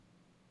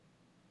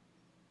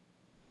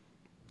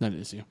That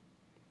is you.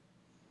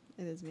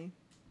 It is me.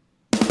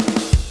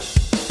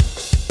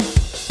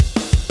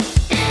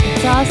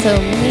 It's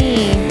also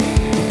me.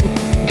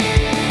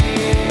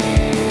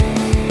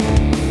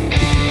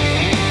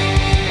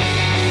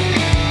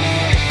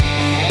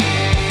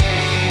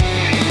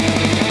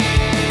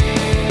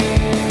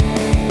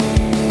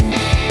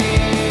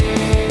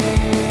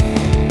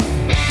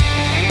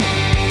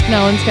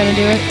 No one's gonna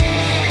do it.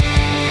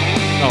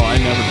 Oh, I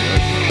never do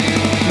it.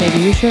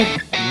 Maybe you should.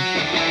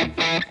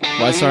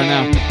 Why start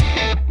now?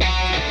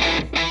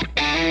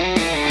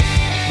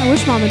 I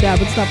wish Mom and Dad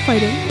would stop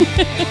fighting.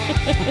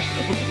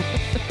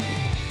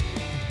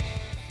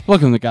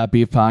 Welcome to Got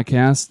Beef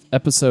Podcast,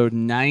 episode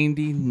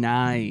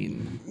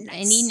 99.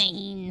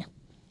 99.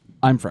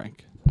 I'm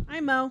Frank.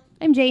 I'm Mo.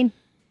 I'm Jane.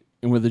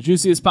 And we're the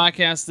juiciest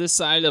podcast this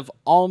side of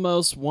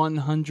almost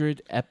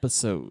 100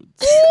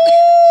 episodes.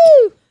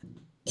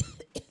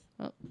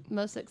 Well,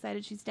 most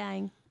excited she's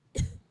dying.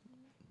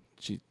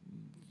 She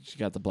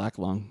got the black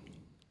lung.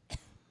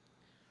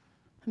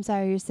 I'm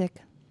sorry you're sick.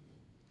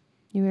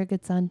 You were a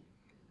good son.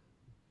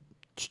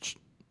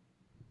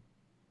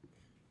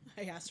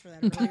 I asked for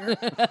that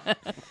earlier.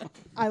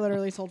 I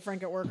literally told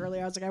Frank at work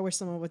earlier, I was like, I wish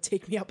someone would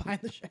take me out behind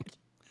the shed.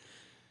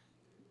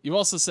 You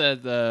also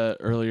said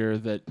earlier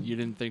that you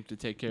didn't think to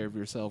take care of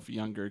yourself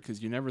younger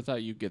because you never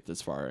thought you'd get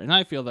this far. And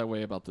I feel that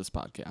way about this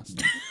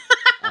podcast.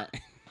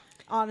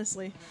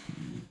 Honestly.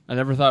 I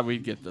never thought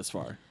we'd get this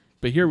far.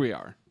 But here we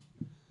are.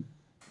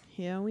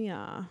 Here we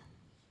are.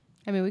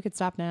 I mean, we could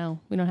stop now.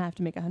 We don't have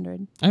to make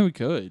 100. And we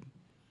could.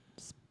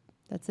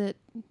 That's it.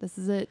 This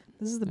is it.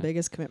 This is the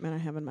biggest commitment I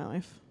have in my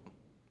life.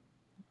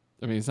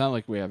 I mean, it's not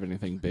like we have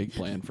anything big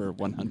planned for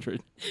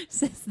 100.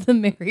 Says the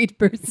married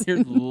person.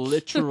 You're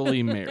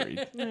literally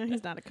married. No,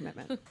 he's not a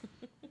commitment.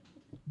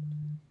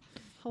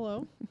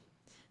 Hello?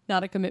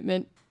 Not a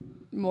commitment,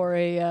 more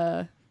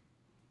a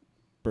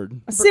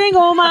Burden. A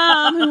single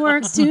mom who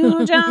works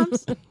 2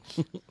 jobs.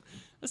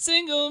 A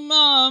single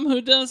mom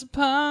who does a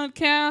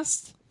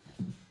podcast.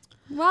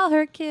 while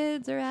her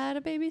kids are at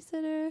a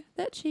babysitter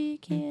that she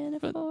can't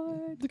But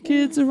afford. The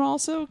kids are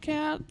also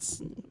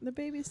cats. The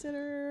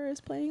babysitter is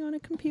playing on a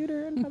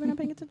computer and probably not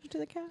paying attention to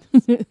the cat.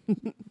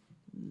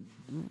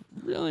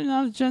 Really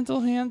not a gentle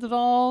hand at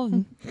all.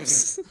 Who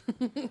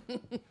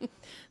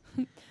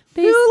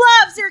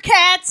loves your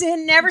cats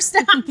and never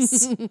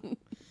stops?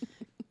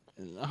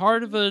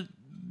 Heart of a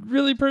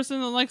really person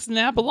that likes to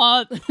nap a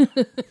lot.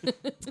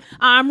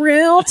 I'm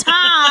real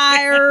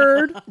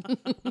tired.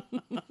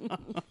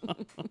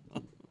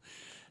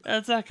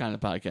 That's that kind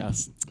of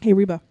podcast. Hey,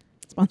 Reba,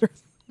 sponsor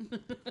us.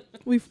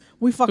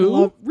 We fucking Who?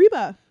 love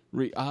Reba.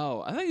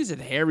 I think you said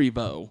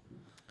Haribo.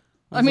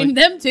 I mean,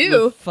 them too.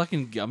 The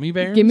fucking gummy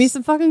bears? Give me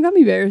some fucking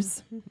gummy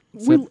bears.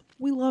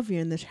 We love you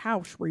in this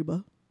house,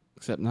 Reba.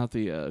 Except not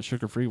the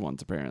sugar-free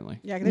ones, apparently.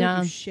 Yeah, they No.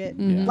 don't do shit.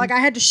 Yeah. Like I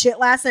had to shit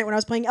last night when I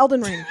was playing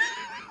Elden Ring.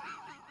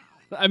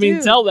 I mean,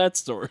 Dude. tell that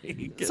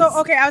story. 'Cause So,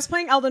 okay, I was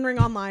playing Elden Ring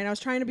online. I was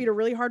trying to beat a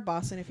really hard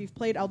boss, and if you've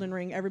played Elden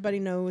Ring, everybody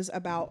knows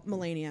about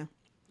Melania.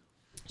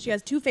 She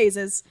has 2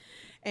 phases,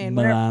 and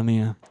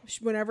Melania.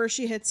 whenever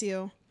she hits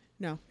you...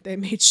 No, they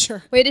made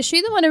sure. Wait, is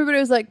she the one everybody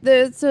was like,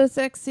 that's so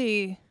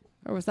sexy?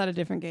 Or was that a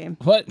different game?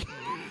 What?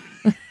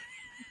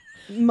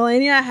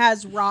 Melania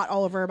has rot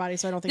all over her body,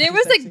 so I don't think There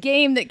she's was sexy. a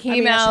game that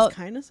came yeah, out, she's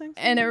kind of sexy.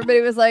 and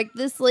everybody was like,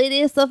 this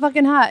lady is so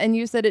fucking hot. And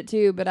you said it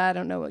too, but I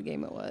don't know what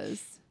game it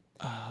was.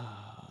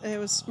 It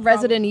was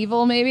Resident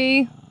Evil,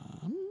 maybe?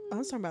 I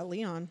was talking about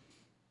Leon.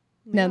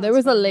 No, there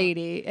was a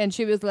lady, and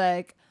she was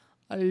like,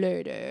 a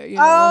lady. You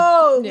know?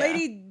 Oh, Yeah.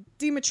 Lady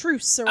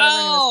Dimitrescu or whatever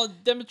Oh,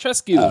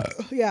 Demetrescu. her name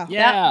is. Yeah.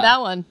 Yeah.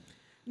 That one.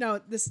 No,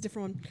 this is a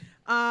different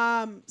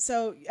one.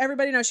 So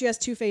everybody knows she has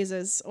 2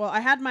 phases. Well, I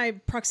had my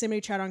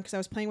proximity chat on because I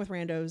was playing with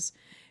randos,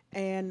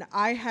 and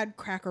I had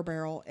Cracker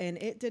Barrel, and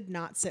it did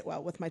not sit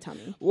well with my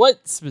tummy.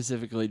 What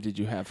specifically did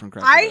you have from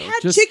Cracker I Barrel?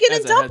 had Just chicken as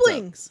and a heads up.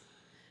 dumplings.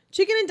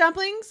 Chicken and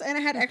dumplings, and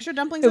I had extra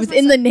dumplings. It was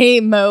in the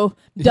name, Mo.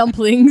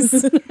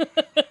 Dumplings.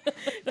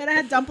 And I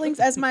had dumplings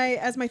as my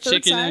third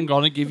Chicken side. and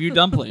gonna give you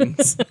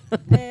dumplings.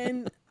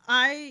 And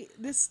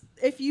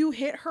if you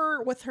hit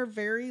her with her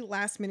very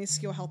last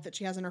minuscule health that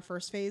she has in her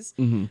first phase,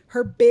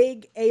 her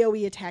big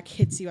AoE attack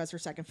hits you as her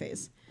second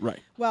phase. Right.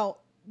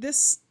 Well,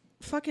 this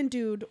fucking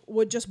dude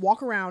would just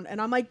walk around,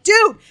 and I'm like,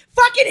 dude,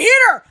 fucking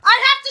hit her!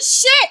 I have to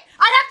shit!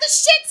 I have to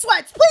shit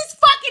sweats! Please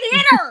fucking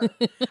hit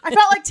her! I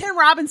felt like Tim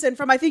Robinson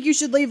from I Think You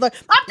Should Leave, like,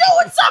 I'm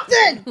doing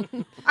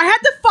something!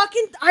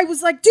 I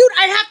was like, dude,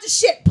 I have to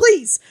shit,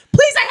 please!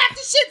 Please, I have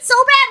to shit so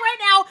bad right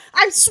now!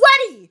 I'm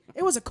sweaty!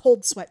 It was a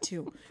cold sweat,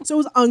 too. So it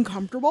was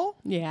uncomfortable.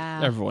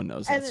 Yeah. Everyone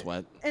knows that And,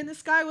 sweat. and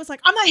this guy was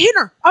like, I'm not hitting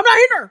her! I'm not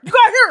hitting her! You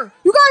gotta hit her!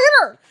 You gotta hit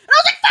her! And I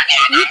was like, fucking,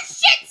 I gotta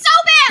shit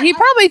so bad! He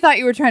probably thought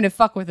you were trying to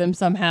fuck with him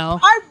somehow.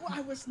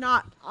 I was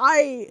not.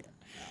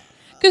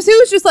 Because he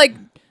was just like,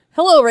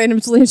 hello, random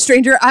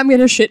stranger. I'm going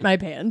to shit my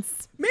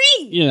pants. Me!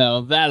 You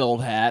know, that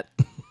old hat.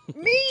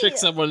 Me! Trick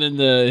someone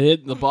into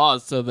hitting the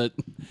boss so that,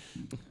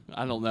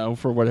 I don't know,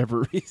 for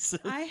whatever reason.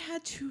 I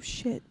had to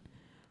shit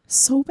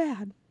so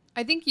bad.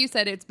 I think you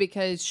said it's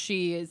because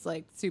she is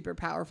like super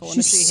powerful. And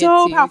if She's she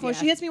so hits you, powerful. yeah.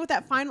 She hits me with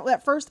that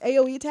first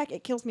AoE attack.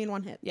 It kills me in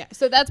one hit. Yeah,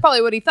 so that's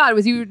probably what he thought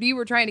was you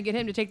were trying to get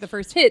him to take the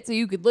first hit so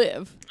you could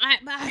live.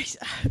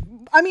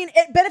 I mean,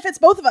 it benefits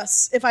both of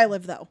us if I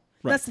live, though.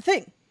 Right. That's the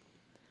thing.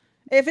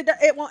 If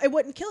it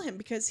wouldn't kill him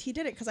because he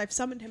did it because I've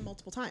summoned him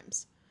multiple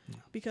times.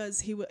 Because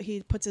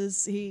he puts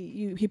his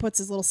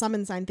little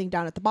summon sign thing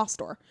down at the boss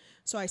door.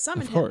 So I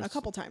summoned him a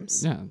couple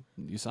times. Yeah,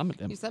 you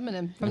summoned him. You summon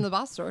him from the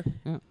boss store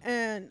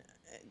And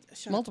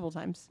multiple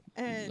times.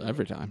 And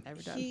Every time.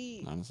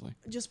 he Honestly.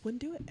 just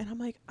wouldn't do it. And I'm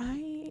like,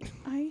 I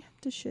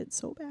have to shit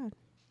so bad.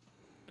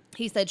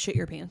 He said shit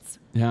your pants.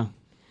 Yeah.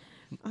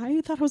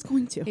 I thought I was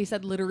going to. He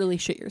said literally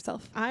shit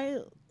yourself. I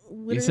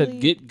literally He said,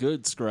 "Get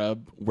good,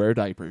 scrub. Wear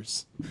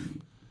diapers."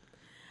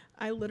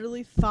 I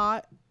literally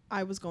thought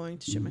I was going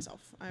to shit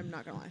myself. I'm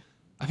not gonna lie.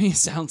 I mean, it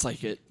sounds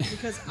like it.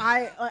 Because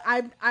I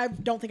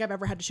don't think I've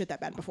ever had to shit that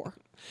bad before.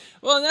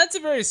 Well, that's a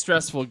very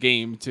stressful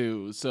game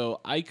too. So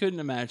I couldn't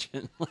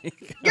imagine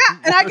like. Yeah,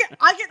 and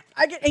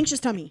I get anxious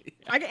tummy.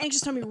 I get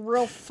anxious tummy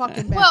real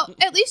fucking bad. Well,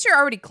 at least you're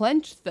already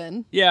clenched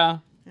then. Yeah.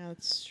 yeah,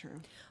 that's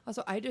true.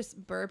 Also, I just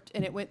burped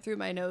and it went through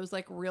my nose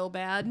like real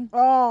bad.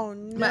 Oh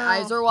no. My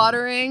eyes are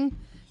watering.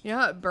 You know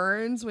how it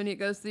burns when it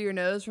goes through your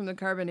nose from the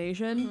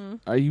carbonation?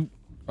 Mm-hmm.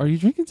 Are you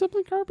drinking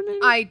something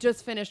carbonated? I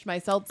just finished my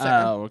seltzer.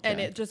 Oh, okay. And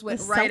it just went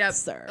The right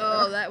seltzer.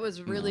 up. Oh, that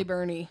was really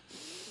burny.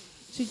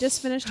 She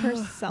just finished her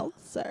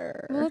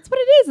seltzer. Well, that's what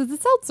it is. It's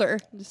a seltzer.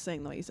 I'm just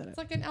saying the way you said it. It's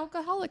like an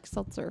alcoholic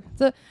seltzer.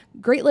 It's a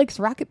Great Lakes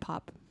Rocket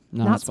Pop.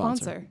 Not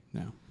sponsor.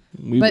 No.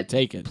 We But would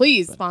take it.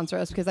 please but sponsor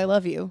us because I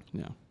love you.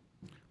 No.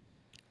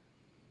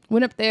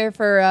 Went up there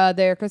for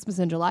their Christmas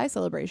in July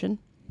celebration.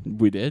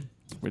 We did.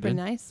 We Pretty did.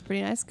 nice.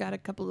 Pretty nice. Got a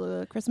couple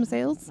of Christmas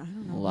sales. I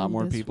don't know A lot who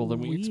more this people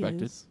than we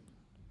expected. is.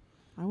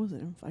 I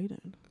wasn't invited.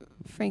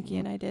 Frankie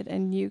and I did,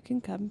 and you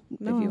can come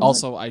No, if you want.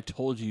 Also, I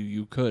told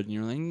you could, and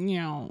you're like,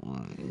 no,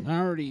 I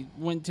already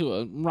went to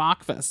a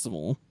rock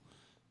festival.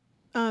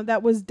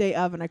 That was day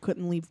of, and I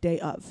couldn't leave day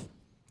of.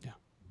 Yeah.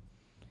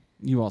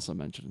 You also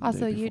mentioned. The Also,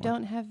 day you before.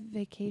 don't have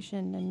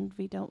vacation, and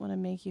we don't want to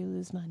make you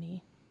lose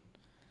money.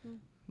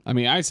 I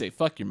mean, I say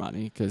fuck your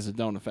money because it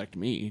don't affect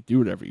me. Do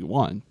whatever you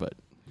want, but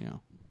you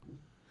know.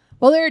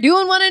 Well, they're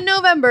doing one in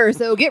November,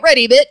 so get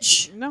ready,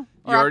 bitch. No. You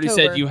Or already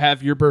October. said you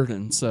have your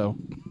burden, so.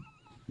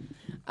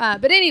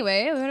 But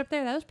anyway, we went up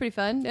there. That was pretty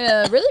fun.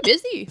 Really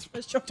busy. I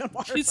was choked on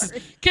water. Jesus.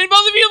 Sorry. Can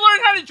both of you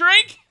learn how to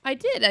drink? I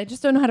did. I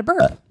just don't know how to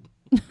burp.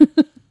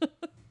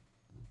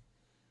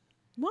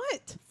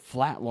 What?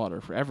 Flat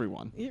water for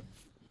everyone.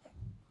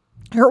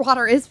 Her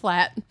water is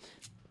flat.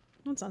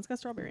 No, it's not. It's got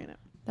strawberry in it.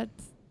 That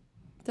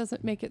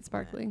doesn't make it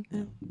sparkling.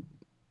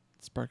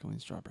 Sparkling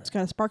strawberry. It's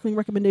got a sparkling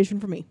recommendation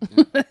for me.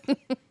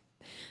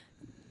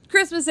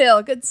 Christmas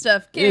ale, good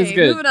stuff. It was Okay,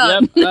 good. moving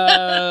on.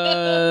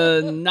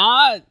 Yep.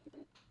 Not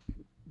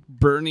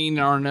burning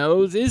our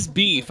nose is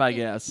beef, I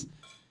guess.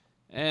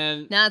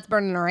 And Now it's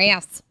burning our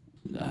ass.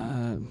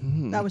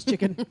 That was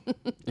chicken.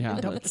 yeah,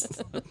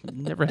 that's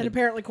never And had.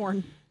 apparently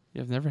corn.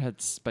 I've never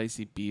had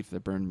spicy beef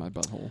that burned my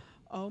butthole.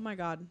 Oh my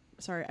god.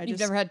 Sorry, I You've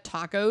just never had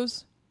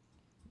tacos?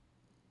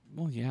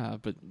 Well, yeah,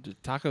 but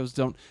tacos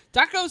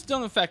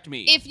don't affect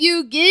me. If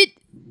you get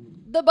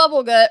the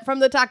bubble gut from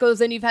the tacos,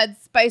 then you've had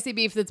spicy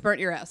beef that's burnt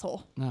your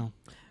asshole. no.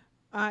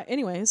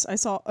 anyways, I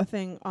saw a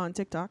thing on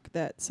TikTok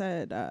that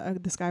said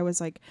this guy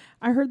was like,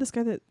 I heard this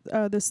guy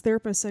that this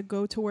therapist said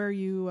go to where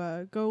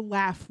you go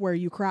laugh where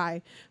you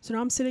cry. So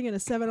now I'm sitting in a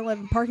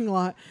 7-Eleven parking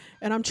lot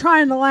and I'm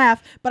trying to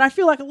laugh, but I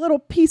feel like a little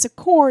piece of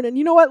corn. And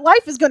you know what?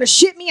 Life is gonna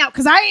shit me out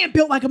because I ain't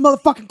built like a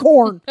motherfucking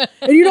corn.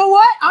 And you know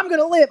what? I'm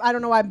gonna live. I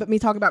don't know why, but me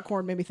talking about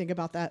corn made me think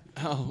about that.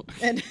 Oh.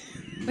 And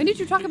When did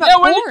you talk about Yeah,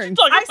 when did corn? you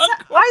talk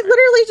about corn? I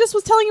literally just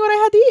was telling you what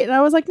I had to eat, and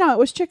I was like, no, it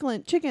was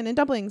chicken and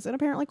dumplings, and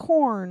apparently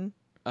corn.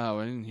 Oh,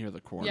 I didn't hear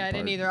the corn. Yeah, I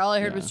didn't part. either. All I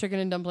heard Yeah. was chicken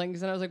and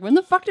dumplings, and I was like, when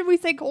the fuck did we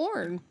say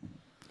corn?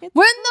 It's-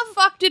 When the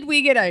fuck did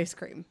we get ice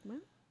cream?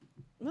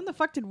 When the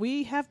fuck did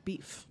we have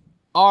beef?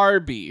 Our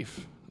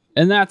beef,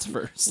 and that's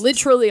first.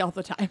 Literally all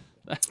the time.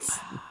 That's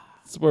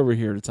what we're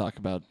here to talk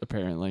about,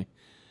 apparently.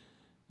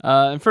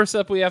 And first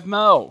up, we have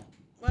Mo.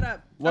 What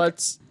up?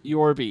 What's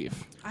your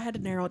beef? I had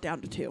to narrow it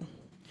down to 2.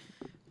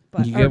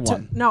 But You or get to-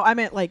 one. No, I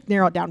meant like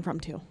narrow it down from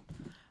 2.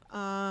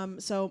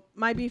 So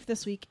my beef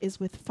this week is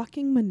with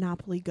fucking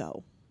Monopoly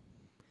Go.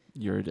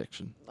 Your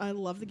addiction. I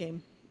love the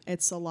game.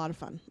 It's a lot of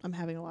fun. I'm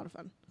having a lot of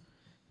fun.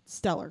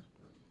 Stellar.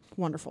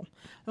 Wonderful.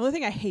 The only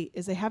thing I hate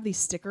is they have these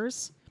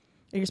stickers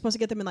and you're supposed to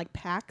get them in like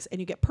packs and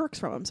you get perks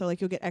from them. So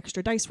like you'll get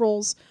extra dice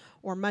rolls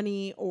or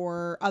money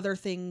or other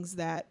things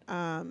that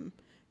can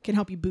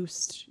help you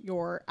boost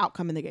your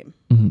outcome in the game.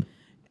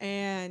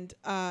 And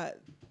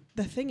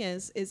the thing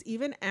is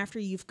even after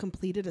you've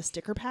completed a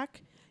sticker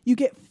pack, you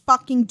get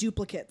fucking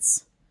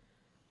duplicates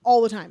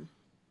all the time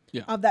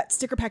Yeah. of that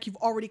sticker pack you've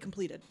already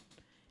completed.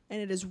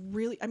 And it is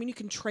really, I mean, you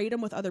can trade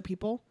them with other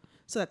people,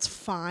 so that's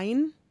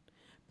fine.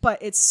 But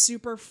it's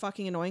super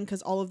fucking annoying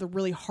because all of the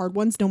really hard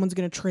ones, no one's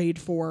going to trade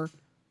for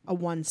a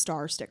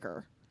 1-star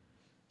sticker.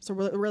 So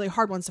really, really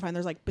hard ones to find,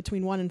 there's like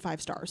between 1 and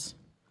 5 stars.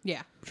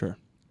 Yeah. Sure.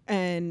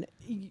 and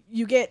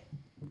you get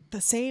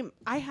the same.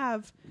 I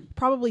have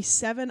probably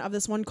 7 of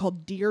this one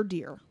called Dear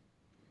Dear.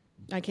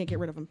 I can't get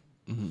rid of them.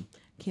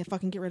 Can't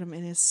fucking get rid of them,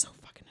 and it's so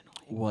fucking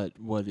annoying.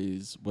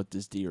 What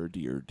does Dear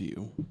Dear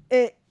do?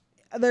 It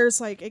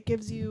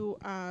gives you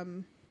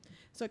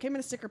so it came in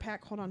a sticker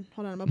pack. Hold on,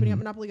 I'm opening up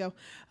Monopoly Go.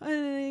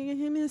 It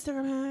came in a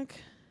sticker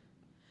pack,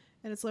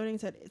 and it's loading.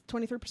 It said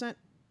 23%.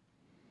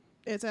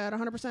 It's at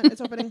 100%. It's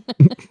opening.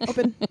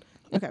 Open.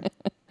 Okay.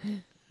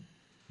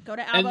 Go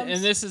to albums.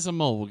 And this is a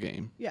mobile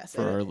game. Yes,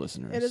 for our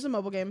listeners. It is a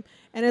mobile game,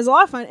 and it's a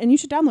lot of fun. And you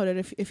should download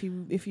it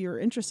if you're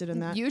interested in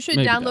that. You should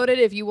Maybe download it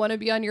if you want to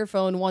be on your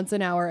phone once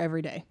an hour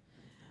every day.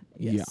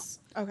 Yes.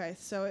 Yeah. Okay,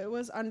 so it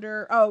was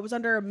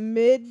under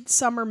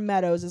Midsummer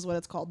Meadows is what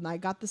it's called, and I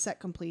got the set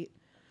complete.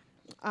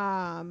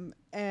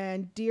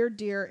 And Dear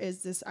Dear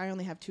is this. I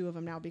only have 2 of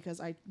them now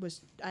because I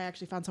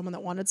actually found someone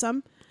that wanted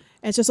some.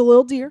 And it's just a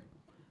little deer.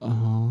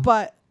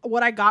 But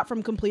what I got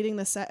from completing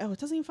the set, it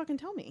doesn't even fucking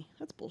tell me.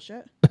 That's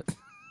bullshit.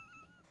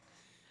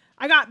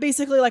 I got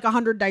basically like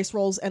 100 dice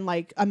rolls and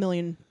like $1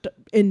 million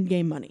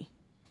in-game money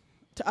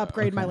to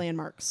upgrade my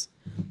landmarks.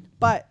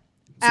 But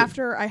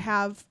after I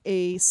have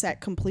a set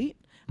complete,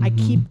 I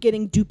keep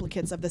getting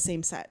duplicates of the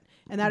same set.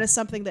 And that is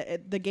something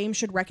that the game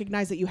should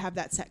recognize that you have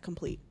that set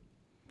complete.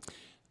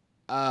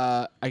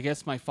 I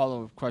guess my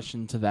follow-up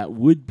question to that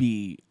would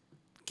be,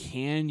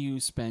 can you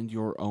spend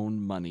your own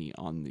money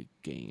on the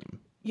game?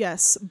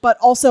 Yes, but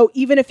also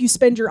even if you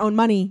spend your own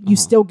money, you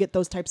still get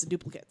those types of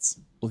duplicates.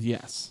 Well,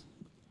 yes,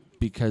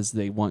 because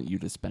they want you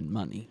to spend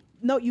money.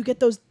 No, you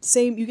get the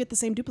same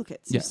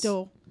duplicates. Yes.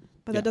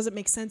 But that doesn't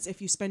make sense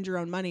if you spend your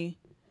own money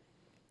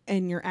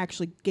and you're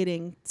actually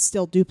getting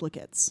still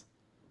duplicates.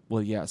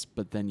 Well, yes,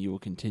 but then you will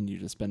continue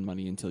to spend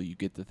money until you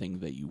get the thing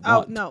that you Oh,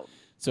 want. no.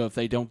 So if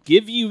they don't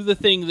give you the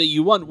thing that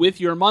you want with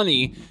your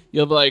money,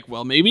 you'll be like,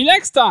 well, maybe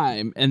next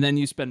time. And then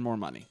you spend more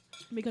money.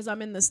 Because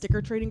I'm in the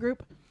sticker trading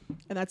group,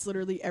 and that's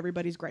literally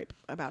everybody's gripe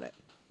about it.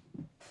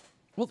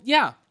 Well,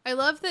 yeah. I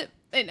love that,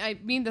 and I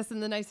mean this in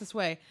the nicest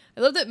way.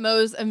 I love that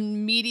Mo's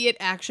immediate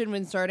action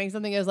when starting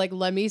something is like,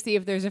 let me see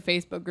if there's a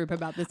Facebook group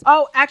about this.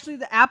 Oh, actually,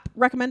 the app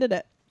recommended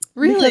it.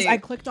 Really? Because I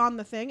clicked on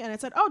the thing, and it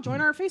said, oh,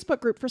 join our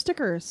Facebook group for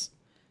stickers.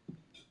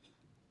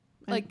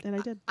 And I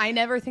did. I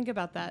never think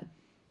about that.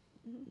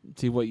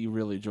 See, what you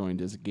really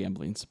joined is a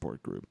gambling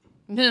support group.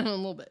 a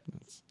little bit.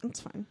 It's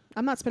fine.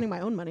 I'm not spending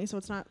my own money, so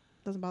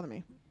doesn't bother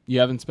me.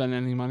 You haven't spent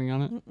any money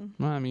on it?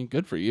 Well, I mean,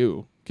 good for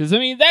you. Because, I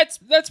mean,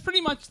 that's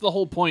pretty much the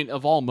whole point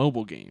of all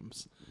mobile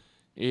games,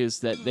 is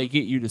that they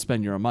get you to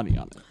spend your own money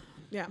on it.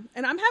 Yeah,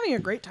 and I'm having a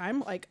great time.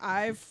 Like,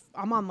 I'm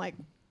on, like,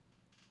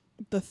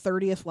 the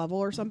 30th level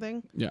or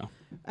something. Yeah.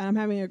 And I'm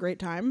having a great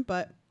time,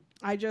 but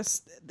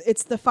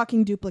it's the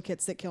fucking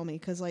duplicates that kill me,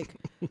 because, like,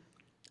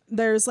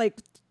 there's, like,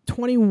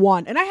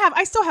 21, and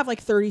I still have, like,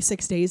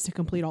 36 days to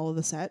complete all of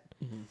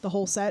the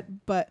whole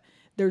set, but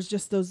there's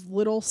just those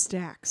little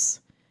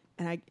stacks.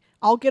 And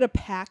I'll get a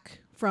pack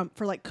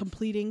for like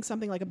completing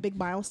something like a big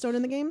milestone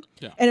in the game.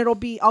 Yeah. And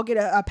I'll get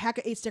a pack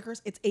of 8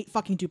 stickers. It's 8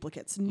 fucking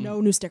duplicates.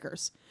 No new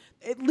stickers.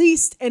 At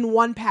least in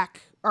one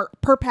pack or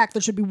per pack,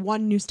 there should be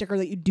 1 new sticker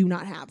that you do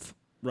not have.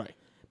 Right.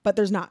 But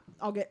there's not.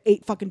 I'll get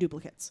 8 fucking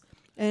duplicates.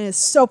 And it's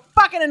so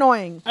fucking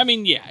annoying. I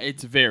mean, yeah,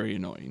 it's very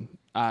annoying.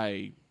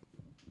 I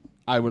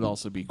would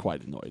also be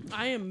quite annoyed.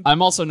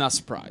 I'm also not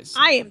surprised.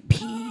 I am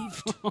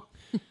peeved.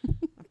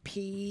 I'm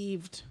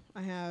peeved.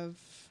 I have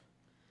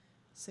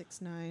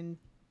 6, 9.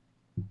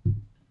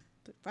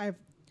 I have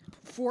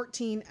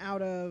 14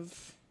 out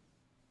of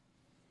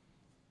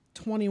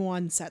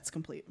 21 sets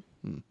complete.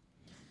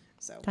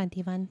 So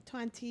 21.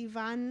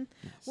 21.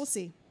 We'll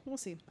see.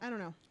 I don't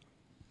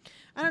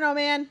know,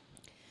 man.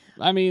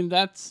 I mean,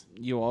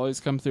 you always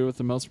come through with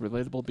the most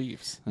relatable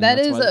beefs. And That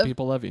that's is why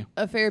people love you.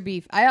 A fair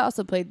beef. I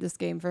also played this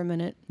game for a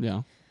minute.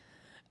 Yeah.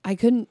 I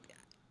couldn't.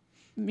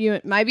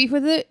 My beef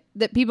with it,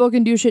 that people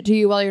can do shit to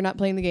you while you're not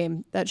playing the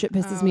game. That shit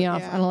pisses me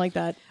off. yeah. I don't like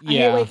that. I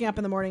hate waking up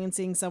in the morning and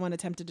seeing someone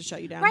attempted to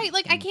shut you down. Right,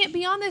 like I can't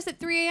be on this at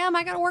 3 a.m.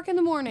 I gotta work in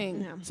the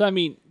morning. Yeah. So, I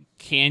mean,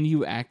 can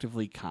you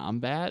actively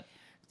combat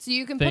So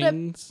you can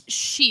things? put up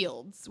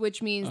shields,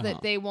 which means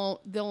that they'll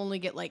only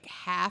get like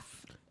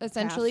half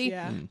essentially.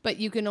 Half, yeah. But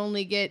you can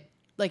only get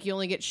you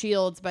only get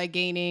shields by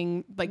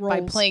gaining by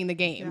Rolls. playing the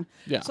game.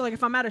 Yeah. So like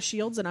if I'm out of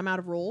shields and I'm out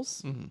of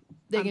rolls,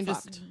 They I'm can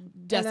fucked. just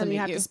and decimate then you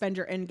have you. to spend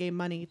your end game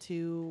money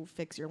to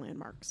fix your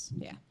landmarks.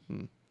 Yeah.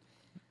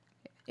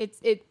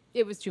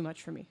 It was too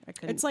much for me. I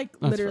couldn't. It's like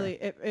That's literally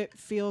it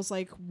feels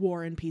like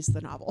War and Peace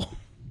the novel.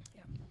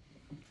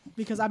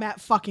 Because I'm at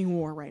fucking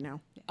war right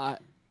now. I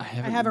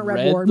haven't, haven't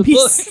read War and the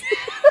Peace. book.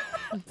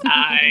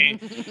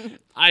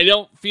 I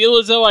don't feel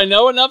as though I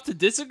know enough to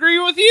disagree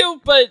with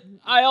you, but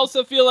I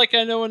also feel like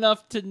I know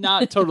enough to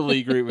not totally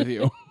agree with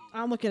you.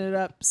 I'm looking it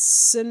up.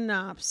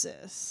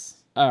 Synopsis.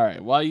 All right,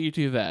 while you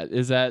do that,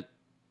 is that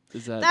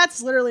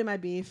That's literally my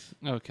beef.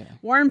 okay?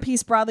 War and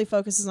Peace broadly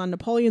focuses on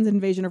Napoleon's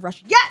invasion of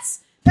Russia.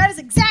 Yes! That is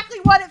exactly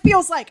what it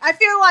feels like. I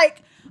feel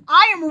like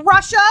I am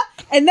Russia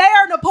and they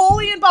are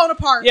Napoleon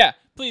Bonaparte. Yeah,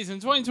 please, in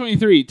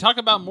 2023, talk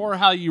about more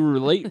how you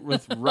relate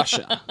with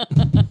Russia.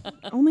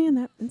 Only in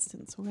that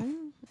instance, okay?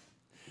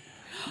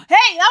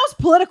 Hey, that was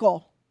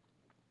political.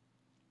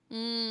 I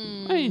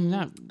mean,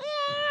 not.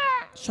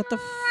 Shut the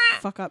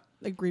fuck up.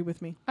 Agree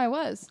with me. I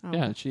was.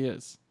 Yeah, she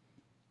is.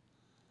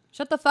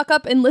 Shut the fuck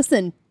up and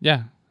listen.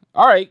 Yeah.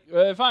 All right,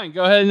 fine.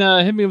 Go ahead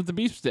and hit me with the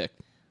beef stick.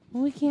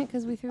 Well, we can't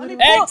because we threw it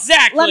away.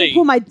 Exactly. Let me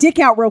pull my dick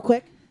out real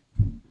quick.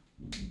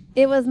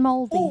 It was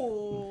moldy.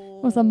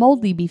 It was a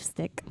moldy beef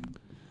stick.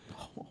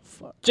 Oh,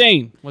 fuck.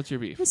 Jane, what's your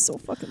beef? It's so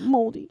fucking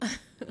moldy.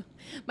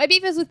 My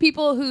beef is with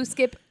people who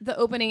skip the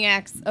opening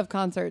acts of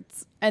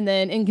concerts and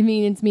then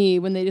inconvenience me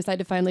when they decide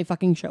to finally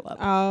fucking show up.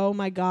 Oh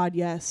my god,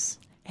 yes.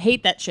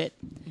 Hate that shit.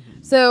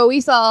 So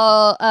we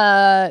saw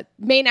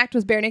main act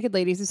was Bare Naked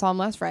Ladies. We saw them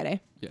last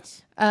Friday.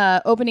 Yes.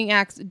 Opening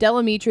acts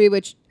Delamitri,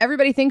 which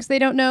everybody thinks they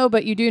don't know,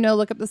 but you do know.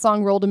 Look up the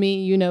song "Roll to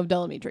Me." You know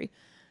Delamitri.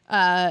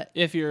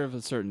 If you're of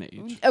a certain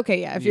age.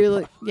 Okay, yeah. If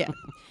you're yeah,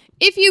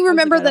 if you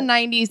remember the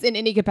 '90s in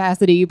any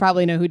capacity, you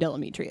probably know who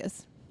Delamitri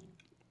is.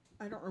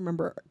 I don't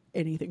remember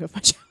anything of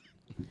my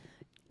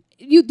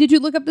childhood. Did you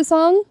look up the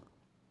song?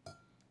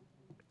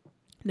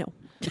 No.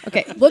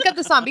 Okay, look up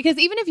the song because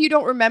even if you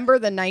don't remember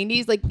the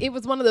 '90s, like it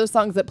was one of those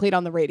songs that played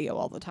on the radio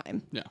all the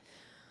time. Yeah.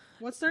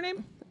 What's their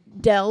name?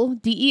 Del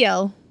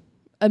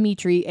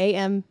Amitri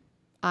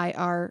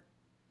Amiriti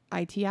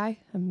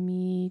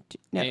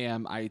no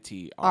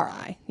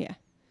AMITRI. yeah.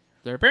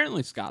 They're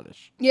apparently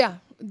Scottish. Yeah,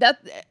 that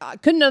I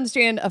couldn't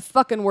understand a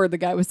fucking word the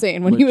guy was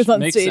saying when he Which was on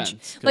makes stage.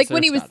 sense, 'cause Like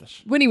when they're he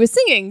Scottish. was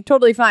singing,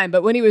 totally fine,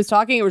 but when he was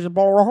talking, it was just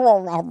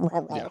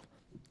Yeah.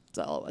 that's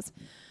all it was.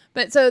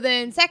 But so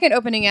then, second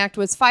opening act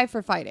was Five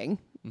for Fighting.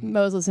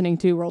 Mo's listening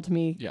to Roll to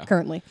Me Yeah.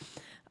 currently.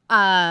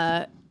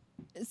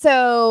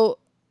 So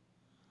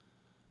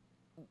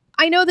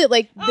I know that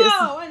like this.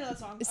 Oh, I know that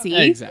song. See,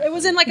 Exactly. It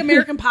was in like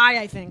American Pie,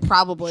 I think.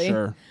 probably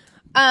Sure.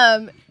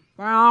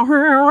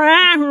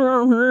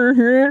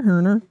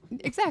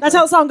 Exactly. That's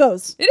how the song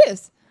goes. it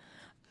is. So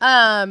Well,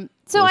 I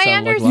sound like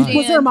understand. live.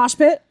 Was there a mosh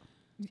pit?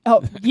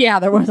 Oh yeah,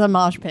 there was a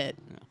mosh pit.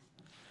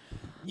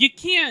 You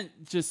can't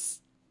just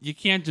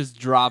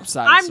drop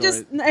side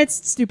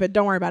It's stupid.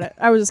 Don't worry about it.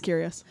 I was just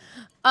curious.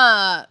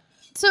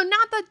 So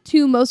not the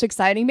two most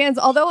exciting bands,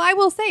 although I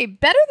will say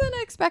better than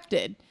I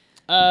expected.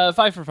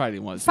 Five for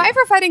Fighting was Five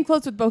for Fighting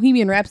close with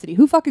Bohemian Rhapsody.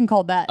 Who fucking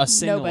called that? a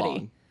sing Nobody.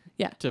 along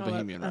Yeah. to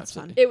Bohemian that's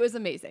Rhapsody. It was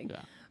amazing.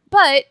 Yeah.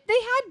 But they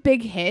had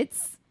big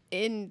hits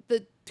in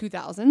the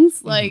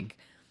 2000s. Like,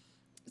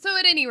 so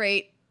at any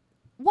rate,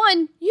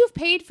 one, you've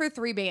paid for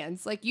 3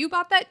 bands. Like, you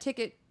bought that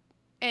ticket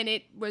and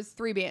it was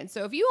 3 bands.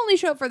 So if you only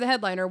show up for the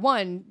headliner,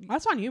 one,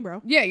 That's on you,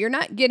 bro. yeah, you're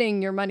not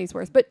getting your money's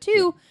worth. But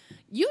two,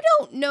 you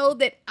don't know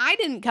that I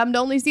didn't come to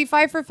only see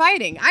Five for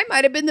Fighting. I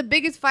might have been the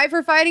biggest Five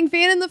for Fighting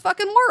fan in the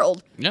fucking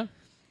world. Yeah.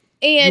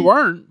 And You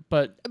weren't,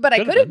 but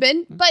I could have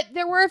been. But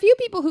there were a few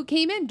people who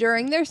came in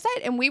during their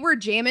set, and we were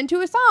jamming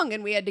to a song,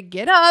 and we had to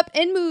get up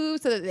and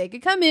move so that they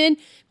could come in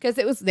because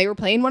they were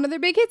playing one of their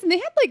big hits, and they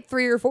had like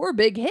 3 or 4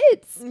 big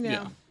hits,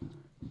 Yeah.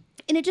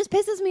 and it just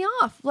pisses me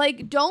off.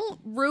 Like, don't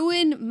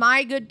ruin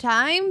my good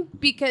time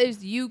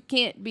because you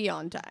can't be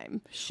on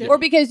time, or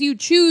because you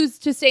choose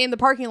to stay in the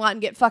parking lot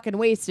and get fucking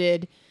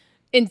wasted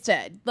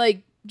instead.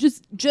 Like,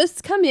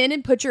 just come in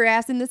and put your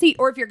ass in the seat,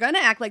 or if you're gonna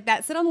act like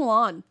that, sit on the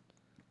lawn.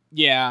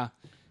 Yeah.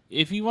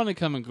 If you want to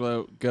come and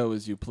go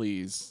as you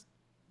please,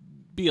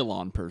 be a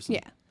lawn person.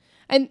 Yeah.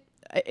 And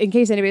in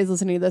case anybody's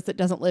listening to this that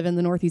doesn't live in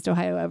the Northeast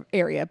Ohio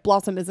area,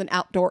 Blossom is an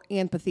outdoor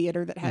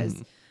amphitheater that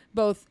has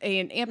both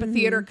an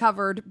amphitheater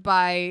covered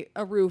by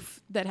a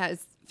roof that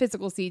has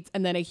physical seats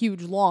and then a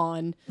huge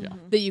lawn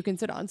that you can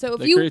sit on. So if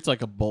That you creates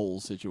like a bowl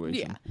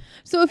situation. yeah.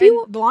 So if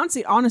you And the lawn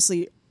seat,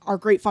 honestly, are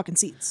great fucking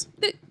seats.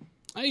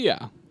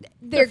 Yeah.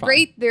 they're fine.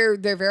 great. They're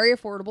very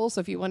affordable.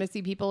 So if you want to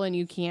see people and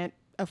you can't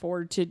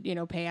afford to,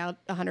 pay out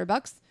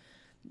 $100,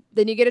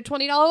 then you get a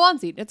 $20 lawn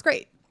seat. It's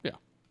great. Yeah.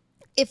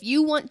 If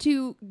you want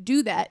to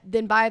do that,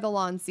 then buy the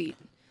lawn seat.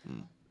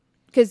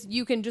 Because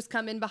you can just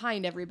come in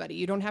behind everybody.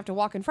 You don't have to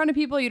walk in front of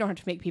people. You don't have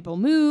to make people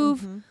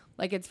move.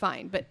 Like, it's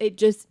fine. But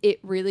it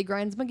really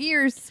grinds my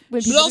gears when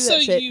But people also,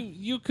 do that shit.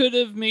 you could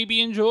have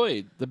maybe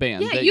enjoyed the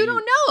band. Yeah, that you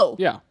don't know.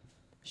 Yeah.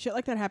 Shit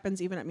like that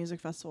happens even at music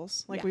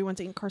festivals. Like Yeah. we went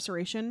to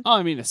Incarceration. Oh,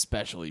 I mean,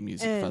 especially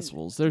music And-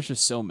 festivals. There's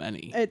just so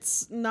many.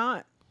 It's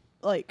not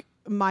like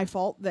my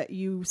fault that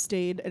you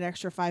stayed an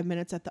extra 5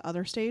 minutes at the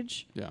other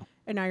stage. Yeah.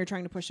 And now you're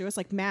trying to push through. It's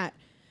like Matt,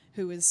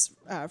 who is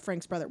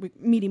Frank's brother,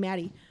 Meaty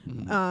Matty,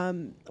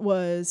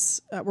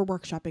 was we're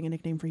workshopping a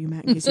nickname for you,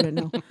 Matt, in case you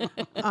didn't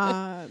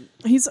know.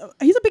 He's a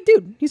big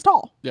dude. He's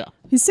tall. Yeah.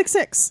 He's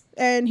 6'6",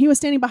 and he was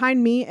standing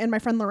behind me and my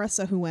friend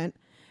Larissa, who went.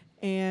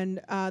 And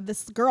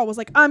this girl was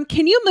like,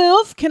 can you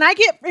move? Can I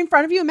get in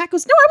front of you? And Matt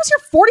goes, no, I was here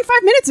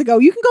 45 minutes ago.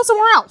 You can go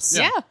somewhere else.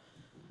 Yeah.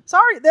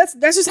 Sorry, that's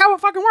just how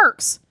it fucking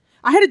works.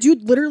 I had a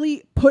dude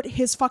literally put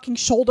his fucking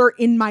shoulder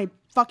in my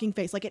fucking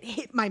face. Like, it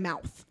hit my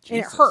mouth. And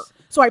it Jesus. hurt.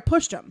 So I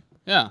pushed him.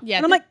 Yeah. Yeah.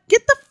 And I'm like,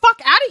 get the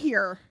fuck out of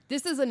here.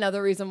 This is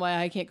another reason why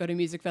I can't go to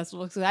music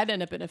festivals because I'd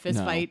end up in a fist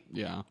No. fight.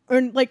 Yeah.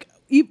 And like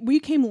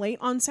we came late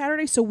on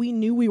Saturday, so we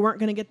knew we weren't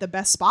going to get the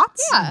best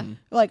spots. Yeah.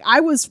 Like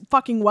I was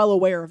fucking well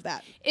aware of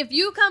that. If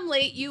you come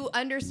late, you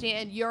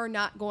understand you're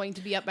not going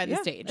to be up by the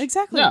stage.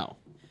 Exactly. No.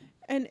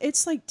 And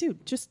it's like,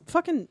 dude, just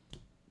fucking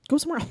go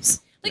somewhere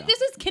else. Like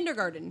this is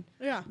kindergarten.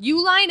 Yeah.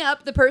 You line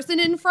up, the person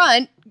in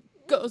front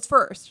goes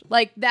first.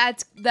 Like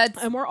that's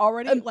And we're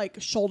already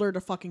like shoulder to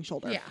fucking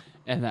shoulder. yeah.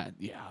 And that,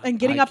 yeah. And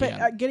getting I up can't.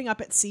 at getting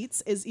up at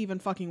seats is even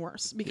fucking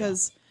worse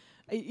because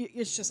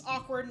it's just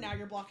awkward. Now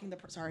you're blocking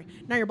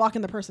now you're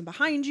blocking the person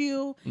behind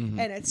you, and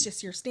it's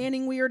just you're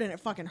standing weird, and it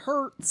fucking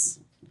hurts.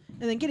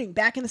 And then getting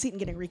back in the seat and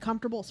getting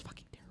recomfortable is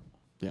fucking terrible.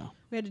 Yeah.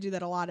 We had to do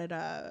that a lot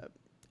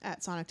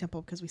at Sonic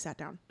Temple because we sat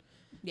down.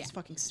 Yeah. It's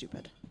fucking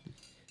stupid.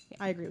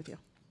 I agree with you.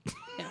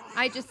 Yeah.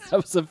 I just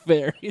That was a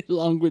very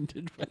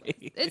long-winded way.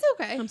 it's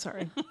okay. I'm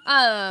sorry.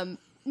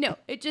 No,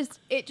 it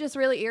just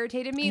really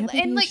irritated me. I have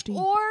And like ADHD.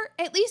 or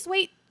at least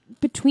wait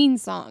between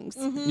songs.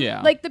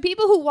 Yeah. Like the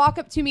people who walk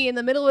up to me in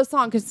the middle of a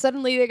song because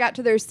suddenly they got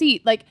to their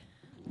seat, like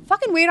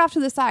fucking wait off to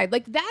the side.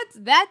 Like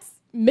that's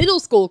middle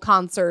school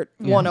concert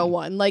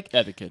 101. Like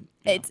etiquette.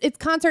 it's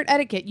concert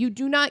etiquette. You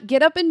do not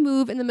get up and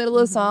move in the middle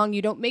of a song.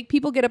 You don't make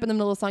people get up in the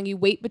middle of a song. You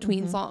wait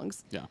between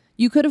songs. Yeah.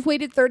 You could have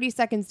waited 30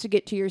 seconds to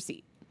get to your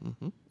seat.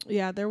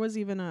 Yeah, there was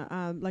even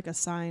a like a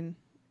sign.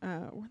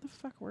 Where the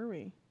fuck were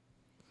we?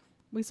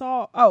 We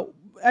saw. Oh,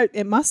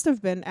 it must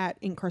have been at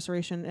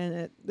Incarceration,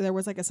 and there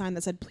was like a sign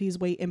that said, "Please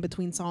wait in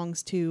between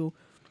songs to,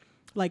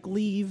 like,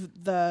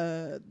 leave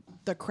the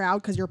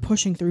crowd because you're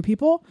pushing through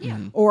people,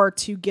 or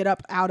to get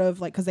up out of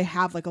like because they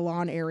have like a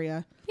lawn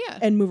area, Yeah.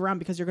 and move around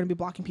because you're going to be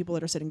blocking people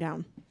that are sitting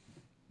down."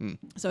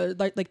 So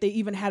like they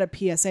even had a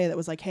PSA that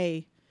was like,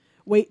 "Hey,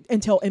 wait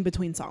until in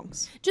between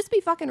songs." Just be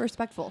fucking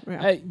respectful,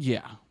 Yeah.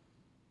 Yeah.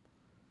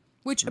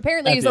 which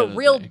apparently At is the a end of the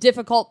real day.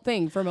 difficult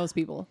thing for most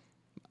people.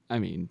 I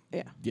mean,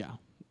 Yeah. yeah.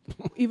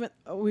 Even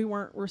we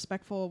weren't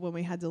respectful when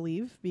we had to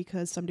leave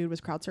because some dude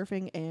was crowd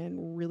surfing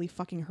and really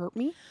fucking hurt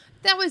me.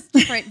 That was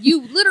different.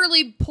 You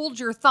literally pulled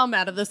your thumb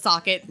out of the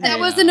socket. That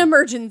was Yeah. an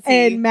emergency.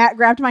 And Matt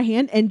grabbed my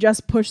hand and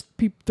just pushed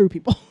through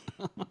people.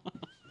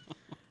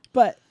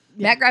 But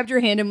Matt grabbed your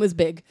hand and was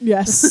big.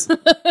 yes,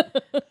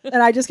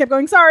 and I just kept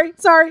going. Sorry.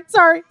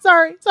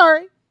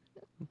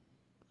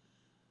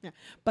 Yeah,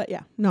 but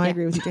yeah, no, I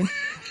agree with you, Jane.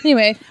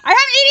 Anyway, I have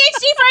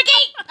ADHD,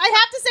 Frankie. I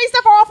have to say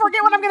stuff or I'll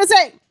forget what I'm gonna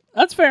say.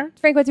 That's fair.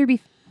 Frank, what's your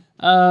beef?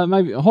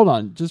 Hold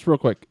on, just real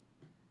quick.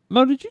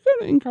 Mo, did you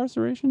go to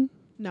Incarceration?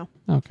 No,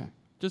 Okay.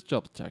 Just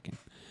double checking.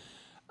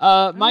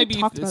 My I beef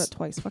talked about this it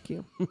twice. Fuck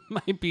you.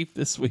 my beef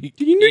this week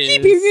You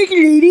keep is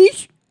making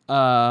ladies.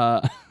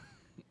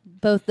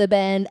 Both the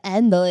band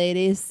and the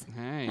ladies.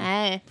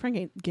 hey. Frank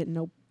ain't getting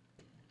no.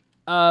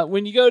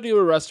 When you go to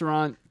a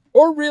restaurant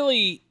or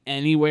really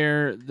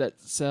anywhere that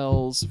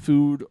sells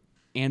food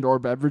and or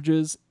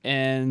beverages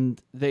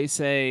and they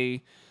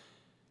say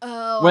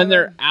Oh, when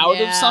they're out of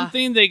yeah.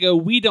 something they go,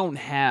 we don't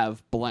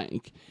have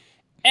blank.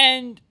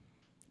 And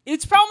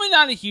it's probably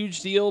not a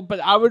huge deal, but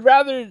I would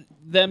rather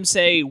them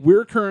say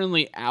we're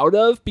currently out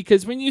of,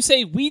 because when you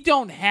say we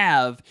don't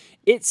have,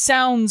 it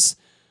sounds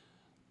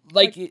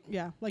like it,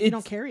 Yeah, like you don't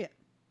it's- carry it.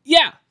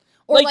 yeah.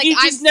 Or like you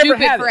I'm just never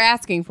stupid had for it.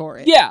 asking for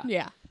it. Yeah.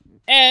 Yeah.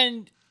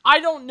 And I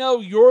don't know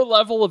your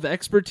level of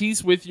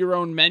expertise with your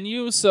own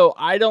menu, so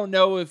I don't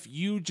know if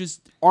you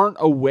just aren't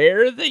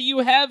aware that you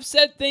have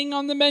said thing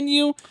on the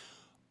menu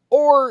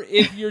or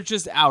if you're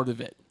just out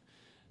of it.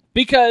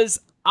 Because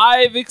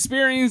I've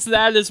experienced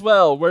that as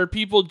well, where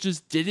people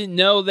just didn't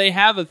know they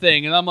have a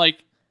thing, and I'm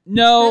like,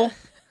 no,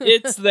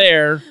 it's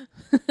there.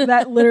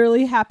 That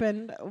literally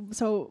happened.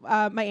 So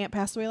my aunt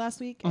passed away last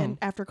week, and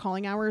after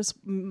calling hours,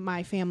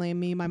 my family and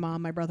me, my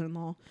mom, my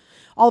brother-in-law,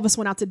 all of us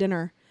went out to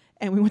dinner,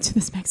 and we went to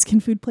this Mexican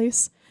food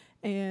place,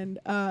 and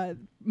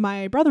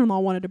my brother-in-law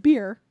wanted a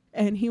beer,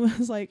 and he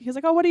was like,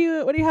 oh, what do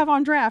you have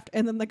on draft?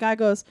 And then the guy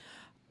goes,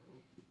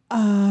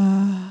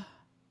 and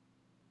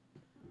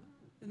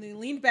they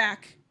leaned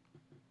back,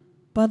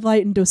 Bud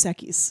Light and Dos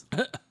Equis.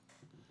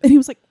 And he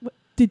was like, what,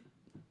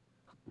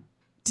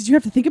 did you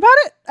have to think about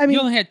it? I mean, You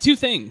only had two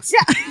things.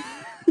 yeah.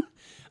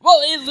 Well,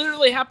 it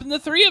literally happened to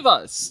three of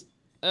us.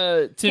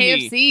 To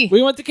KFC. me.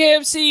 We went to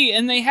KFC,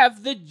 and they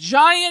have the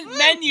giant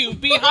menu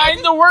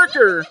behind the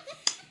worker.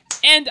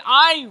 And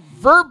I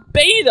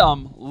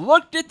verbatim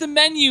looked at the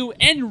menu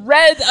and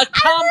read a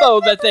combo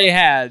that they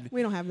had.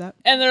 We don't have that.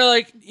 And they're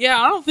like, yeah,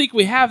 I don't think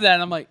we have that.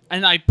 And I'm like,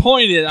 and I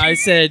pointed, I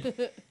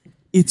said,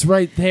 it's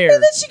right there.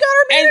 And then she got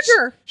her And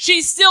manager.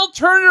 she still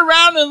turned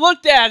around and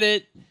looked at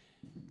it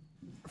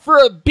for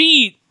a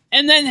beat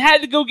and then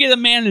had to go get a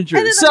manager.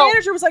 And then the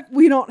manager was like,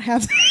 we don't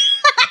have that.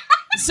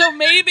 So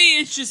maybe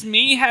it's just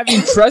me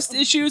having trust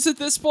issues at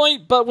this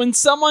point, but when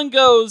someone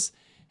goes,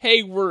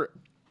 hey,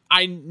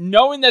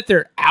 knowing that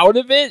they're out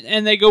of it,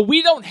 and they go,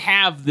 we don't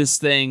have this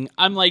thing,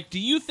 I'm like, do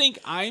you think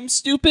I'm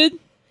stupid?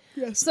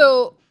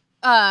 So,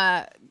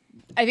 I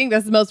think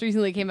this most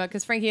recently came up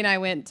because Frankie and I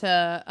went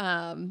to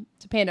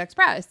Panda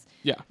Express.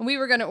 Yeah. And we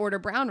were going to order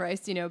brown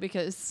rice,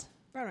 because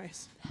Brown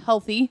rice.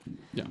 healthy,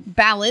 Yeah.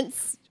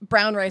 balanced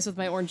brown rice with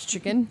my orange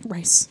chicken.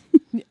 Rice.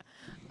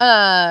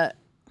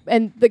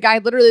 And the guy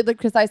literally looked,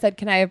 because I said,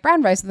 "Can I have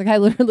brown rice?" And the guy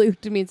literally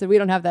looked at me and said, "We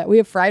don't have that. We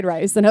have fried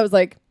rice." And I was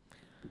like,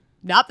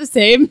 "Not the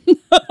same."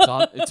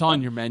 It's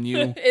on your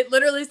menu. It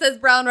literally says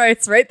brown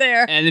rice right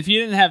there. And if you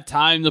didn't have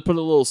time to put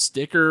a little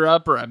sticker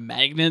up or a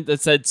magnet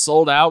that said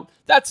sold out,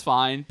 that's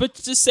fine. But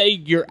just say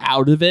you're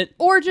out of it.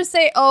 Or just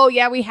say, "Oh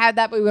yeah, we had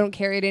that, but we don't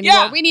carry it anymore.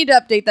 Yeah. We need to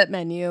update that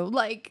menu."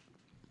 Like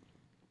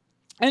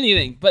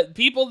Anything. But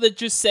people that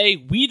just say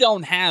we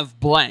don't have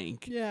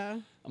blank, Yeah.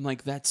 I'm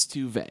like, that's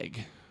too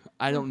vague.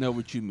 I don't know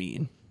what you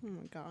mean. Oh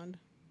my god.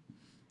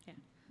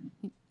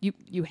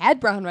 you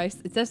had brown rice.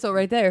 It says so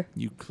right there.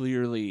 You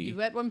clearly.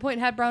 You at one point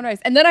had brown rice,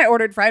 and then I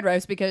ordered fried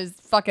rice because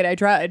fuck it, I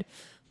tried.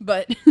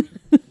 But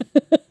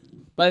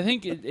But I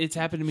think it's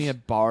happened to me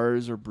at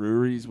bars or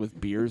breweries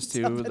with beers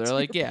too. They're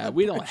like, yeah,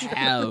 we don't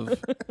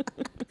have.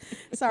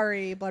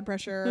 Sorry, blood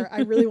pressure.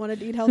 I really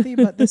wanted to eat healthy,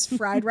 but this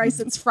fried rice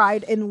that's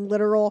fried in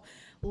literal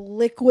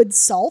liquid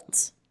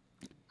salt.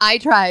 I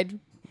tried.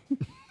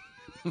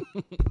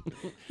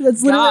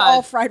 That's literally God.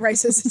 all fried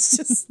rice is. It's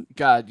just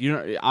God,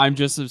 I'm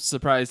just as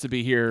surprised to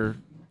be here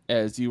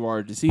as you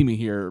are to see me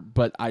here,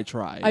 but I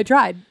tried. I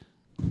tried.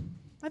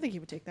 I think he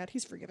would take that.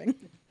 He's forgiving.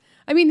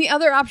 I mean, the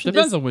other option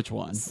Depends is on which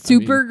one.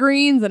 super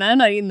greens, and I'm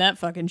not eating that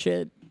fucking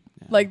shit.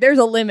 Like, there's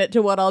a limit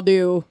to what I'll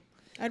do.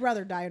 I'd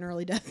rather die an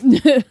early death.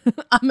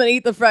 I'm gonna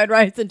eat the fried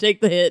rice and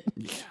take the hit.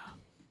 Yeah.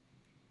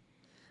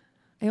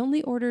 I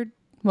only ordered.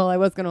 Well, I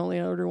was gonna only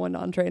order one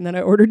entree, and then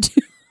I ordered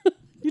two.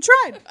 You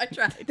tried. I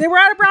tried. They were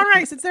out of brown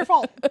rice. It's their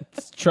fault.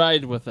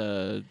 Tried with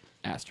a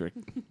asterisk.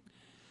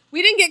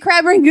 We didn't get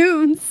crab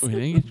rangoons. We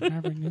didn't get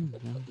crab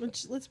rangoons, no.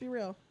 Which, let's be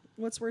real.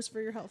 What's worse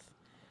for your health?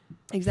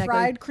 Exactly.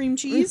 Fried cream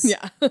cheese?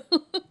 Yeah.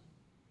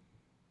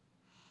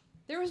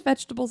 There was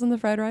vegetables in the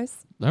fried rice.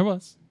 There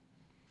was.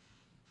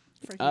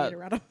 Frankie ate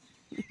around him.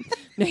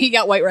 No, he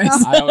got white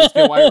rice. I always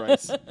get white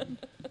rice.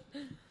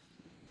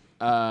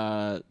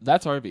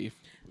 That's our beef.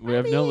 We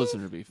have no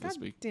listener beef this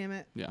God week. damn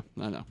it. Yeah,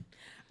 I know.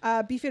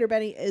 Beef Eater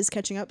Benny is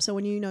catching up, so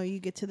when you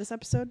get to this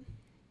episode,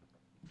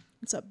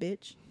 what's up,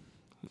 bitch?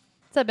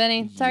 What's up,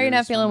 Benny? Sorry you're Years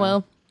not feeling from now.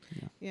 well.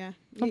 Yeah.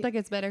 Hope that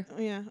gets better.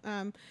 Yeah.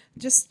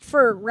 Just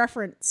for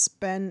reference,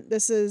 Ben,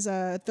 this is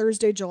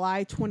Thursday,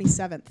 July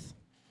 27th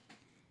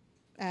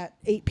at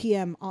 8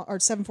 p.m. Or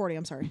 7:40.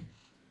 I'm sorry.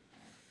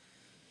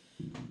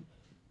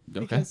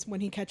 Okay. Because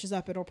when he catches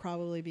up, it'll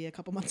probably be a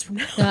couple months from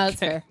now. That's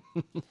fair.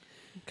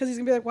 Because he's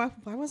gonna be like,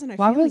 why wasn't I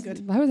feeling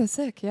good? Why was I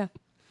sick? Yeah.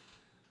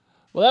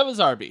 Well, that was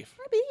our beef.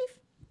 Our beef.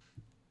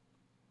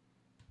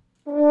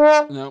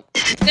 Nope.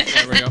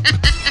 There we go.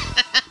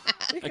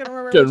 We couldn't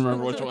remember. Couldn't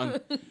remember which one.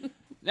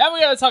 Now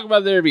we got to talk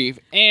about their beef.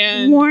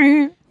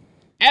 And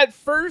at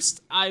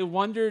first, I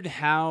wondered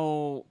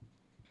how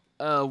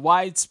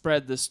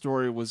widespread the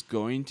story was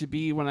going to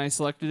be when I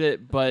selected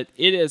it, but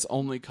it has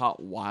only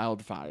caught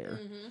wildfire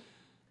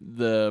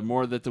the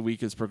more that the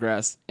week has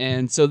progressed.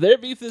 And so their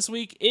beef this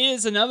week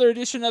is another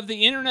edition of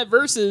the Internet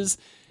Versus.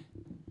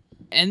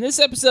 And this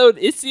episode,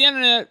 it's the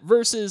Internet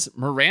versus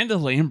Miranda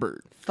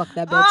Lambert. Fuck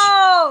that bitch.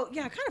 Oh,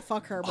 yeah, kind of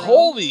fuck her, bro.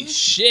 Holy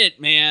shit,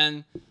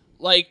 man.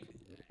 Like,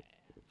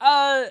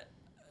 I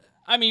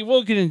mean,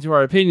 we'll get into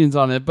our opinions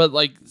on it, but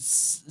like,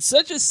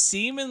 such a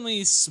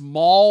seemingly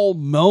small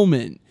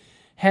moment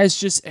has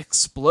just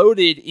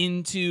exploded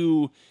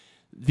into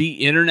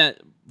the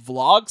internet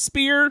vlog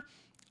sphere.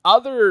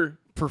 Other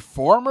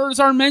performers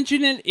are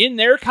mentioning it in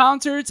their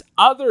concerts.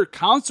 Other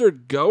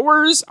concert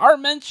goers are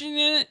mentioning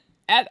it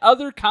at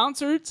other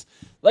concerts.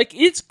 Like,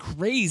 it's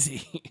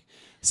crazy.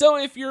 So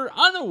if you're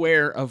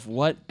unaware of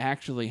what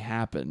actually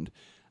happened,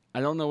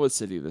 I don't know what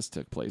city this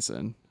took place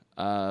in,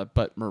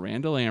 but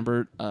Miranda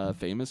Lambert, a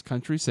famous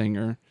country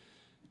singer,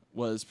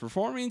 was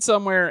performing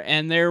somewhere,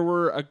 and there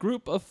were a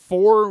group of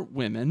 4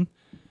 women.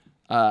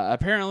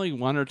 Apparently,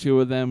 1 or 2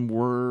 of them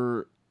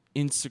were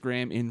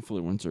Instagram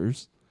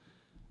influencers.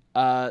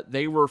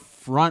 They were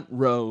front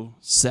row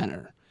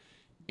center.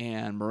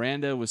 And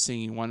Miranda was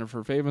singing one of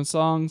her favorite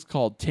songs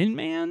called Tin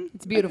Man.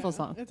 It's a beautiful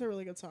song. It's a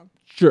really good song.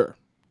 Sure.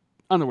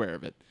 Unaware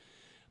of it.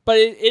 But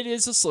it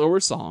is a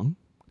slower song.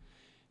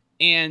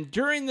 And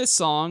during this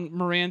song,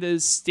 Miranda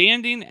is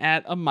standing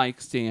at a mic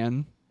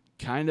stand,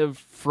 kind of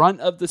front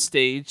of the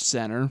stage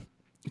center.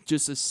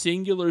 Just a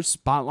singular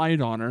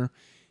spotlight on her.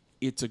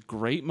 It's a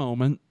great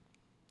moment.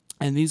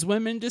 And these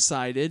women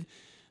decided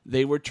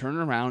they would turn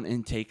around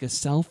and take a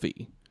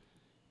selfie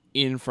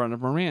in front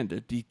of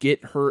Miranda to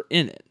get her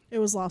in it. It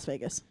was Las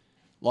Vegas.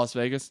 Las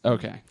Vegas?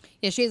 Okay.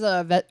 Yeah, she's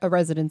a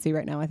residency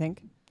right now, I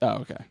think.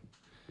 Oh, okay.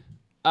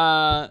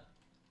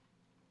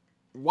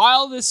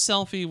 While this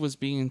selfie was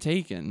being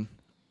taken,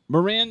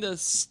 Miranda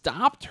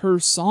stopped her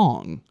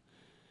song.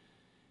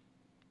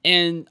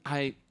 And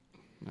I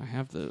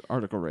have the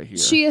article right here.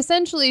 She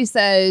essentially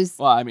says...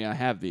 Well, I mean, I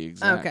have the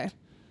exact.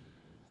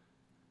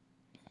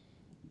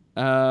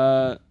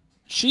 Okay.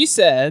 She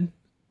said,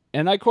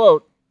 and I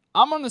quote,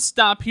 "I'm going to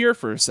stop here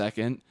for a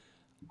second.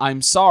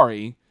 I'm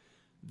sorry.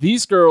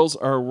 These girls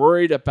are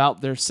worried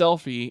about their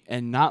selfie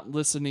and not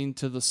listening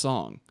to the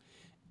song.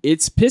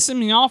 It's pissing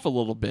me off a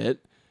little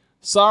bit.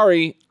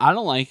 Sorry, I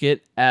don't like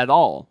it at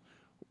all.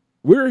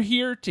 We're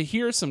here to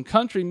hear some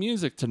country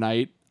music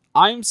tonight.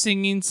 I'm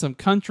singing some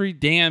country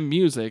damn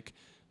music.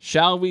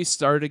 Shall we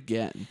start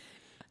again?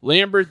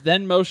 Lambert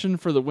then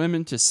motioned for the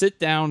women to sit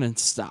down and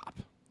stop.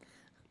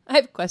 I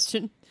have a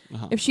question.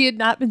 If she had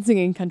not been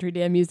singing country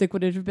damn music,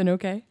 would it have been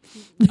okay?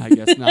 I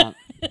guess not.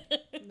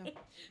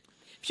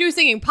 If she was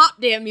singing pop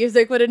damn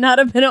music, would it not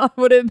have been?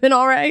 Would it have been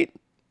all right?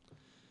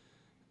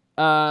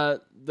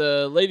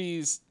 The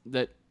ladies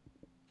that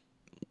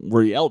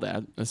were yelled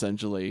at,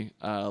 essentially,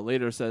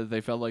 later said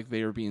they felt like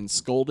they were being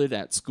scolded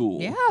at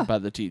school by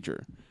the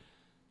teacher,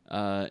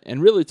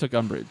 and really took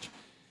umbrage.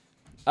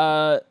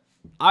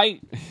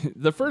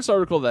 The first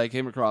article that I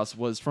came across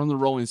was from the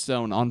Rolling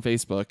Stone on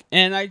Facebook,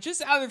 and I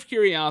just out of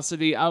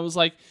curiosity, I was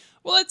like,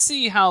 well, let's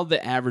see how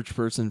the average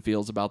person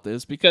feels about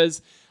this,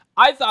 because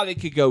I thought it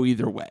could go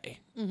either way.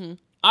 Mm-hmm.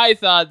 I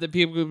thought that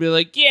people would be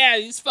like, yeah,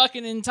 these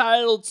fucking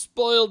entitled,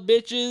 spoiled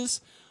bitches,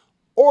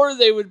 or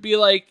they would be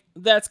like,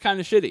 that's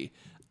kind of shitty.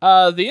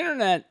 The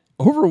internet,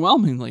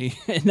 overwhelmingly,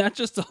 and not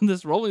just on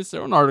this Rolling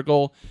Stone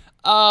article,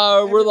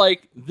 were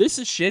like, this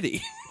is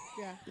shitty.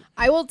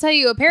 I will tell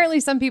you, apparently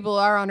some people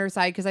are on her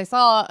side, because I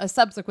saw a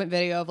subsequent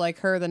video of like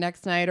her the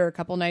next night or a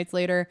couple nights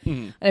later.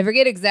 And I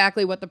forget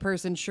exactly what the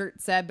person's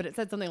shirt said, but it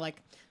said something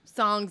like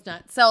songs,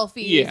 not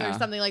selfies or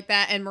something like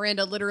that. And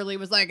Miranda literally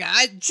was like,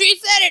 she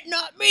said it,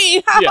 not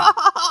me.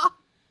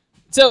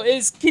 So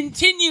it's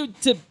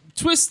continued to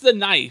twist the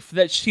knife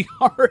that she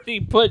already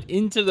put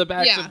into the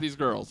backs of these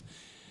girls.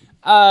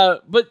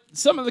 But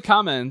some of the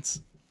comments,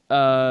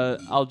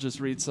 I'll just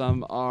read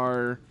some,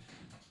 are...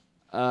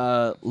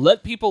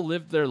 let people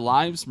live their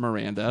lives,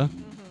 Miranda.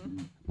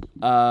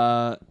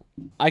 I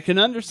can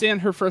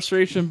understand her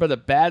frustration, but a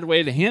bad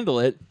way to handle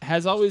it.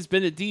 Has always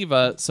been a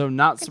diva, so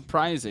not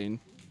surprising.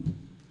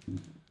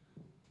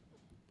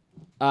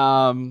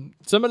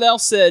 Someone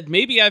else said,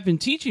 maybe I've been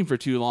teaching for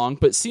too long,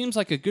 but seems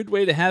like a good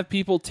way to have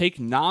people take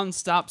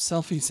non-stop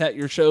selfies at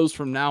your shows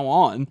from now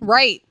on.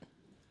 Right.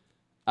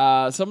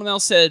 Someone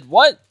else said,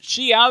 what?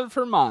 She out of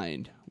her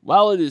mind.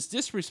 While it is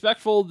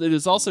disrespectful, it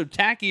is also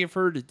tacky of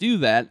her to do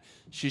that.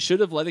 She should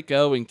have let it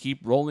go and keep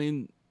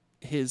rolling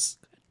his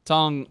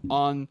tongue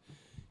on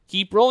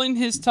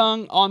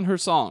her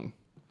song.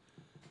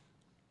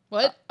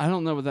 What? I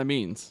don't know what that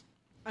means.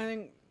 I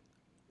think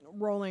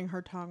rolling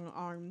her tongue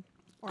on,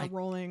 or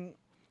rolling,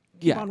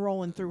 yeah, keep on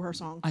rolling through her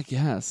song. I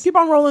guess. Keep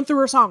on rolling through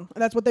her song.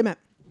 That's what they meant.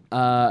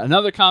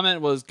 Another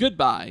comment was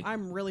goodbye.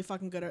 I'm really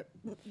fucking good at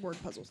word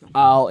puzzles now.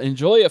 I'll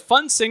enjoy a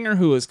fun singer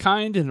who is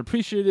kind and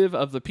appreciative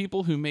of the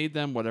people who made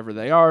them whatever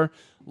they are.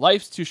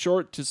 Life's too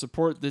short to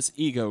support this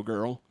ego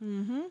girl.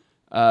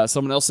 Mm-hmm.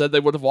 Someone else said they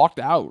would have walked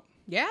out.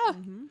 Yeah.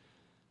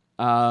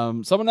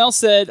 Mm-hmm. Someone else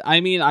said,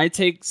 I mean, I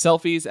take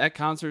selfies at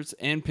concerts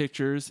and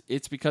pictures.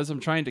 It's because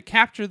I'm trying to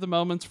capture the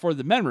moments for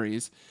the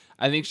memories.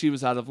 I think she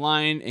was out of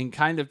line and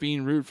kind of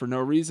being rude for no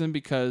reason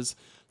because,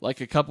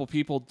 like, a couple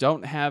people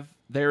don't have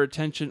their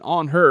attention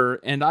on her,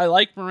 and I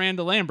like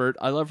Miranda Lambert.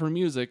 I love her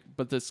music,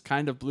 but this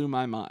kind of blew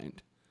my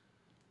mind.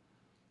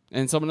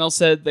 And someone else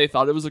said they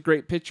thought it was a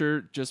great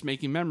picture, just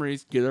making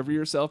memories. Get over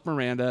yourself,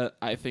 Miranda.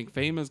 I think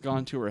fame has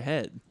gone to her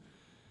head.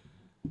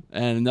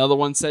 And another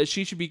one says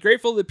she should be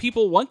grateful that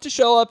people want to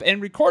show up and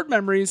record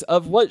memories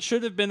of what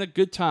should have been a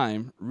good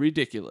time.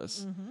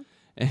 Ridiculous. Mm-hmm.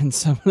 And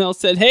someone else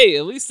said, hey,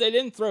 at least they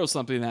didn't throw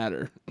something at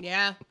her.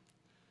 Yeah.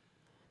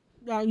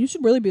 You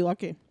should really be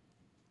lucky.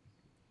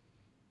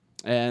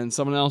 And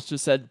someone else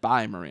just said,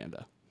 bye,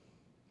 Miranda.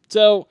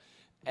 So,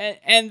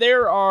 and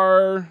there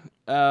are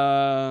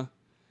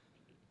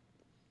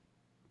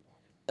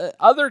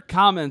other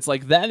comments,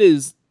 like that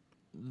is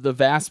the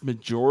vast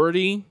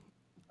majority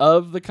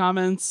of the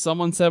comments.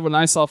 Someone said, when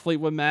I saw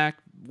Fleetwood Mac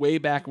way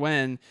back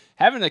when,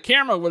 having a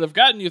camera would have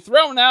gotten you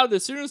thrown out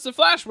as soon as the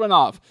flash went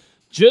off.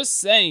 Just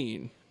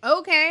saying.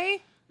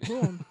 Okay.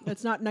 Cool.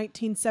 It's not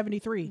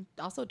 1973.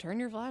 Also, turn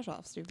your flash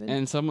off, stupid.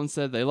 And someone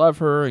said they love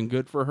her and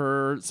good for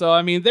her. So,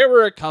 I mean, there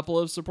were a couple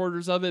of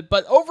supporters of it,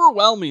 but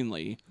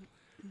overwhelmingly,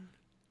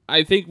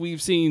 I think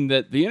we've seen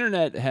that the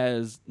internet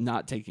has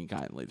not taken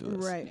kindly to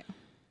this. Right.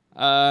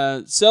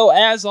 So,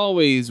 as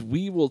always,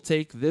 we will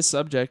take this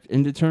subject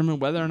and determine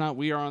whether or not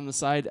we are on the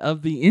side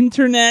of the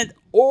internet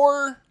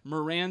or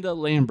Miranda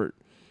Lambert.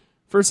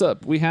 First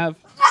up, we have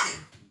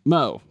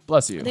Mo.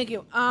 Bless you. Thank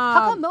you.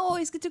 How come Mo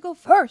always get to go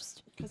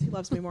first? Because he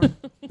loves me more.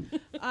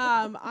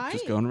 I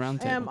Just going around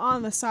the am table.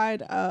 on the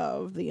side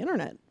of the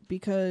internet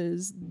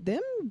because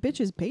them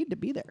bitches paid to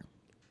be there.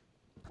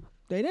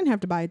 They didn't have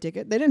to buy a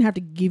ticket. They didn't have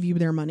to give you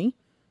their money.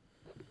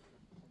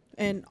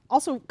 And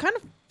also, kind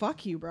of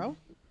fuck you, bro.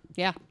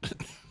 Yeah.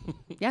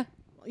 Yeah.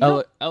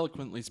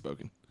 Eloquently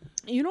spoken.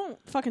 You don't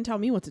fucking tell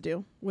me what to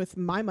do with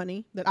my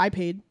money that I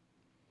paid.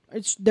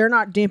 They're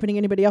not dampening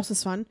anybody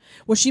else's fun.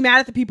 Was she mad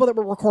at the people that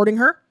were recording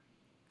her?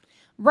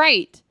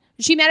 Right.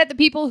 Is she mad at the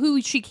people who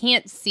she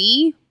can't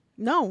see?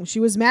 No, she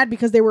was mad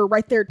because they were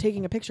right there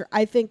taking a picture.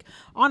 I think,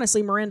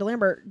 honestly, Miranda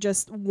Lambert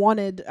just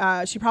wanted,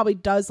 she probably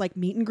does like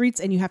meet and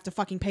greets and you have to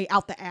fucking pay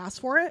out the ass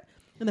for it.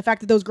 And the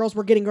fact that those girls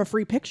were getting a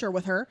free picture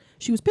with her,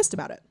 she was pissed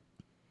about it.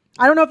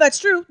 I don't know if that's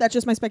true. That's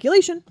just my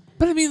speculation.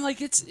 But I mean, like,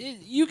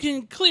 you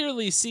can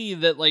clearly see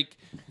that, like,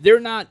 they're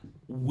not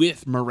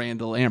with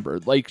Miranda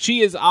Lambert. Like, she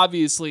is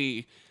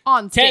obviously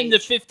On 10 to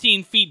stage.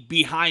 15 feet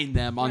behind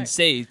them on Right.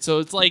 stage. So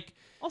it's like,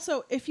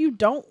 Also, if you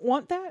don't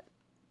want that,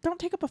 don't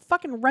take up a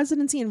fucking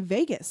residency in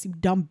Vegas, you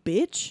dumb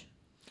bitch.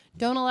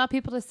 Don't allow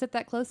people to sit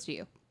that close to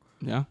you.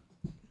 yeah.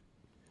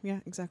 Yeah,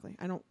 exactly.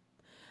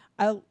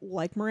 I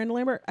like Miranda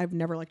Lambert. I've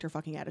never liked her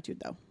fucking attitude,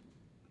 though.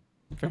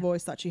 Fair. I've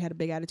always thought she had a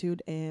big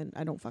attitude, and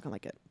I don't fucking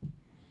like it.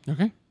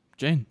 Okay.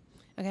 Jane.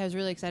 Okay, I was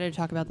really excited to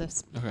talk about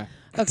this. Okay.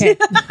 Okay.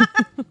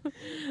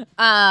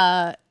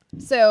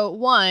 So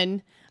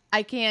one,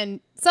 I can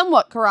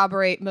somewhat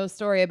corroborate Mo's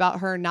story about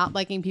her not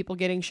liking people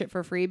getting shit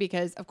for free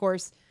because, of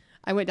course,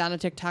 I went down a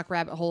TikTok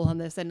rabbit hole on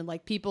this, and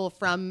like people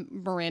from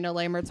Miranda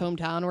Lambert's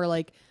hometown were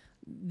like,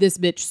 "This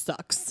bitch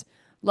sucks."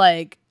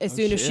 Like as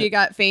soon as shit. she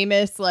got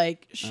famous,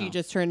 like she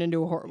just turned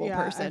into a horrible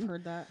person. I've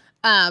heard that.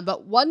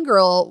 But one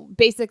girl,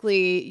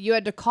 basically, you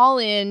had to call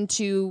in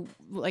to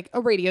like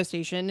a radio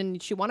station,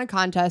 and she won a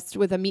contest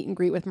with a meet and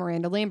greet with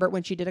Miranda Lambert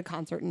when she did a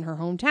concert in her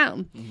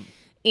hometown.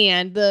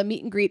 And the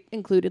meet and greet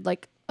included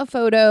like a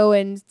photo,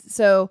 and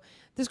so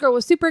this girl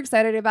was super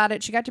excited about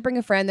it. She got to bring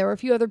a friend. There were a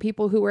few other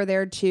people who were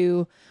there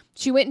too.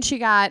 She went and she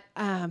got,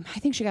 I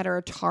think she got her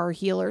a Tar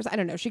Healers. I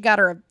don't know. She got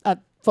her a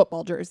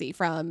football jersey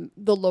from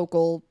the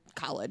local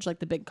college, like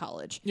the big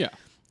college. Yeah.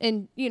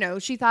 And, you know,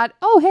 she thought,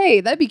 oh,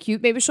 hey, that'd be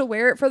cute. Maybe she'll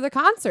wear it for the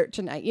concert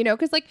tonight, you know,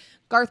 because like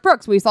Garth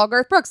Brooks, we saw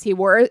Garth Brooks. He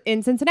wore it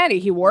in Cincinnati.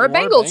 He wore a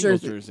Bengals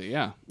jersey,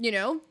 Yeah. you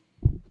know.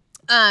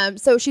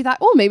 So she thought,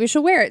 oh, maybe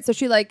she'll wear it. So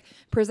she like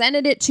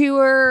presented it to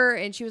her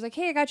and she was like,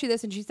 hey, I got you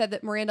this. And she said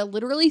that Miranda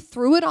literally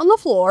threw it on the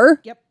floor.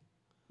 Yep.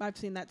 I've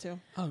seen that too.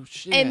 Oh,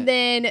 shit. And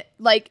then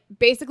like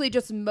basically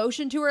just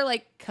motioned to her,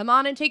 like, come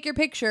on and take your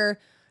picture.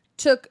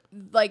 Took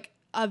like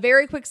a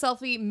very quick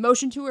selfie,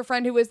 motioned to her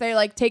friend who was there,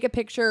 like, take a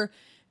picture.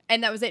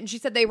 And that was it. And she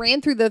said they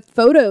ran through the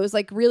photos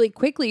like really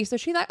quickly. So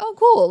she thought, oh,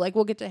 cool. Like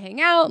we'll get to hang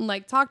out and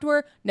like talk to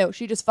her. No,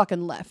 she just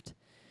fucking left.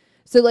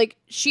 So like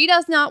she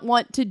does not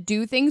want to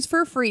do things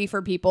for free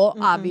for people,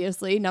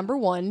 obviously, number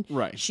one.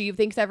 Right. She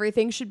thinks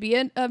everything should be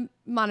a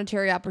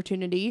monetary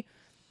opportunity.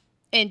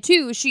 And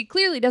two, she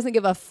clearly doesn't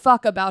give a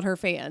fuck about her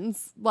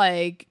fans.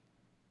 Like,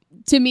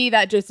 to me,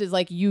 that just is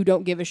like, you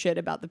don't give a shit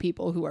about the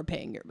people who are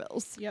paying your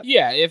bills. Yep.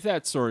 Yeah, if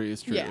that story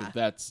is true, Yeah.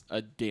 that's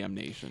a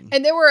damnation.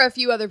 And there were a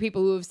few other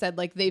people who have said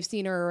like they've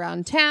seen her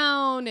around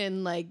town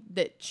and like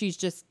that she's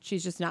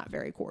just not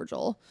very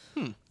cordial.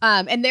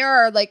 And there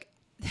are like,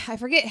 I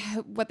forget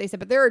what they said,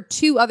 but there are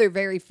two other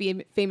very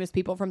famous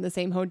people from the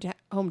same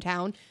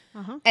hometown,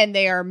 and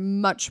they are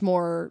much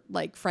more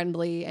like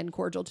friendly and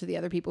cordial to the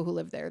other people who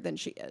live there than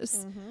she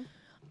is.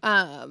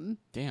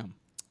 Damn.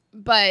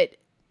 But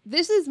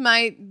this is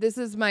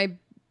my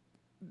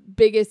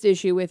biggest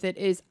issue with it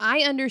is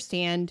I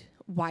understand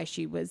why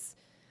she was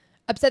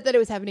upset that it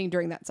was happening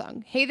during that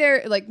song. Hey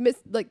There,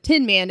 like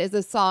Tin Man is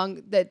a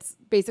song that's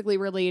basically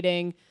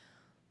relating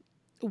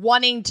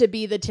wanting to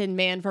be the Tin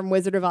Man from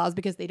Wizard of Oz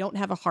because they don't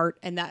have a heart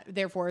and that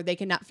therefore they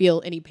cannot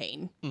feel any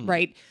pain,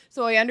 right?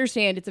 So I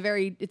understand it's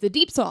a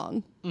deep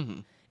song.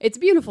 It's a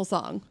beautiful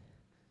song.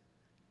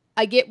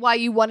 I get why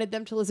you wanted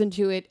them to listen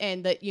to it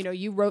and that, you know,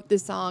 you wrote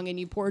this song and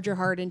you poured your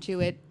heart into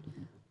it.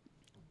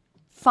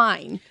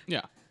 Fine.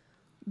 Yeah.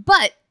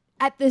 But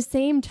at the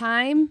same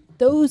time,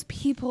 those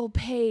people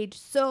paid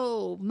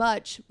so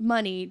much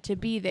money to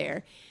be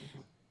there.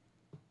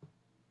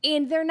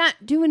 And they're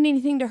not doing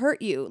anything to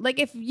hurt you. Like,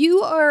 if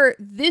you are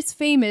this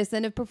famous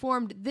and have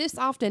performed this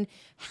often,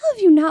 how have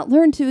you not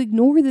learned to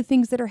ignore the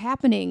things that are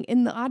happening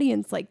in the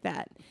audience like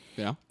that?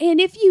 Yeah.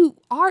 And if you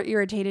are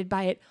irritated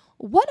by it,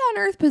 what on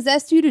earth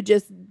possessed you to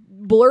just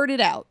blurt it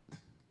out?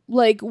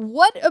 Like,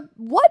 what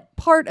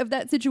part of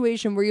that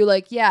situation were you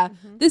like, yeah,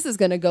 this is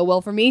going to go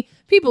well for me.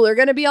 People are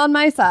going to be on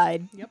my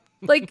side. Yep.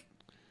 Like,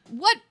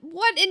 what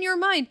in your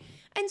mind?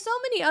 And so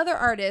many other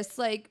artists,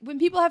 like when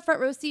people have front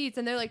row seats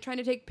and they're like trying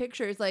to take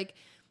pictures, like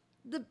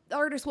the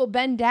artist will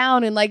bend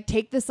down and like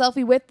take the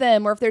selfie with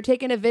them. Or if they're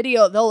taking a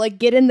video, they'll like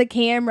get in the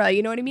camera.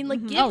 You know what I mean?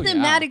 Like give Oh, them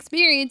yeah. that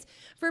experience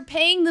for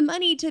paying the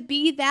money to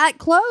be that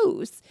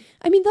close.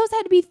 I mean, those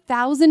had to be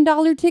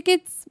 $1,000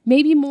 tickets,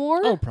 maybe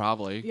more. Oh,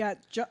 probably. Yeah,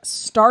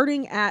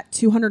 starting at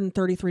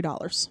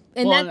 $233.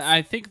 And well, that's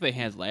I think they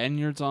had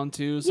lanyards on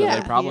too, so Yeah.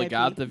 they probably VIP.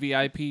 got the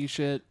VIP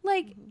shit.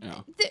 like,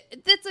 Yeah.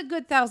 that's a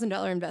good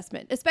 $1,000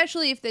 investment,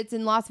 especially if it's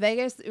in Las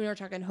Vegas. We're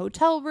talking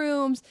hotel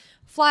rooms,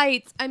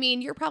 flights. I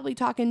mean, you're probably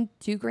talking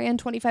 $2,000,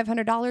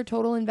 $2,500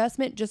 total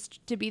investment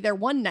just to be there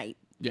one night.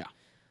 Yeah.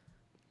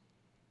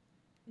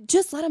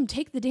 Just let them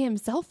take the damn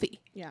selfie.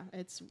 Yeah,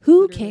 it's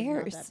Who literally not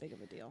cares? that big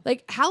of a deal.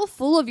 Like, how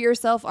full of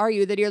yourself are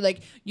you that you're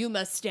like, you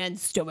must stand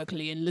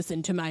stoically and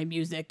listen to my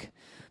music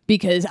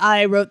because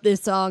I wrote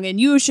this song and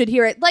you should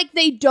hear it. Like,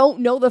 they don't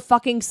know the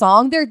fucking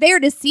song. They're there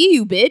to see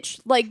you, bitch.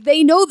 Like,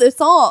 they know the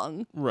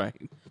song.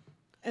 Right.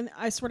 And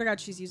I swear to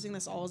God, she's using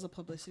this all as a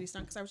publicity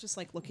stunt because I was just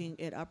like looking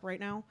it up right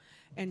now,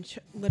 and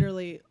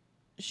literally,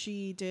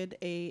 she did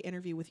a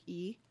interview with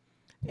E,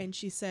 and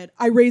she said,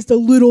 "I raised a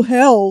little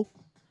hell."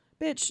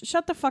 Bitch,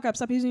 shut the fuck up.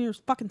 Stop using your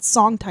fucking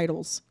song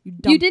titles. You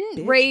dumb You didn't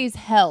bitch. raise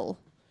hell.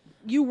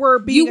 You were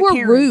being You were a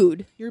Karen.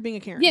 rude. You were being a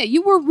Karen. Yeah,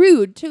 you were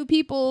rude to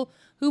people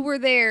who were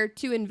there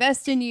to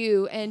invest in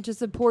you and to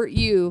support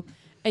you,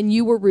 and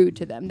you were rude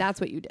to them.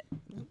 That's what you did.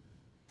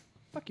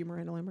 Fuck you,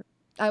 Miranda Lambert.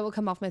 I will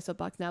come off my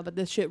soapbox now, but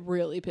this shit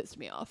really pissed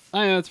me off.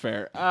 I know that's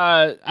fair.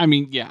 I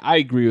mean, yeah, I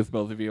agree with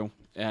both of you,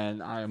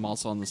 and I am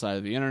also on the side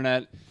of the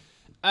internet.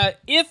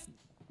 If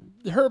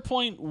her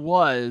point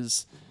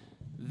was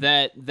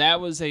that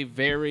was a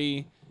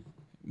very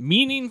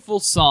meaningful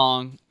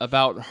song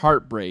about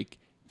heartbreak,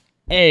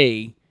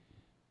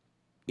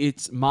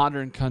 it's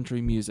modern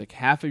country music.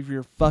 Half of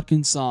your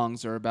fucking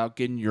songs are about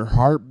getting your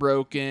heart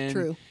broken.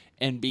 True.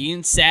 And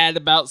being sad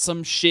about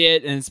some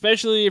shit, and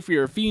especially if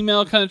you're a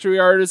female country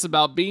artist,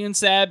 about being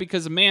sad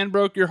because a man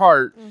broke your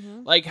heart.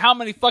 Like, how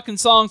many fucking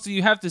songs do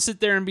you have to sit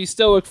there and be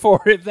stoic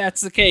for if that's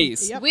the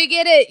case? Yep. We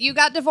get it. You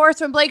got divorced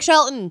from Blake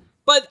Shelton.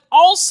 But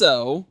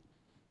also,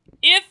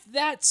 if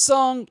that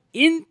song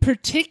in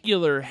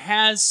particular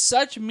has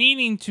such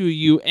meaning to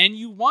you and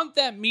you want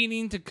that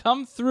meaning to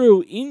come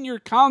through in your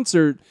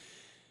concert,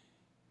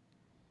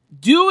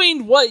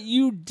 doing what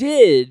you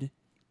did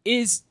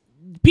is...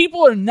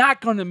 people are not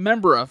going to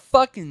remember a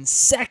fucking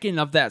second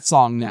of that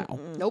song now.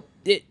 Nope.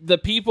 The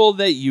people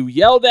that you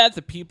yelled at,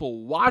 the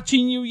people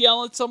watching you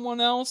yell at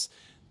someone else,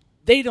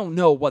 they don't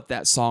know what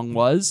that song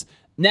was.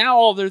 Now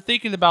all they're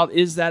thinking about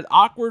is that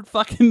awkward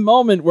fucking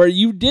moment where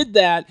you did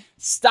that,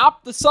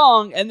 stopped the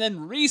song, and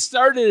then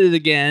restarted it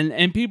again,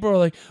 and people are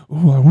like,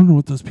 "Oh, I wonder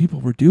what those people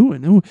were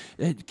doing. Oh,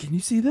 can you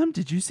see them?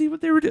 Did you see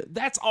what they were doing?"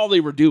 That's all they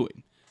were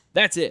doing.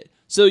 That's it.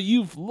 So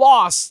you've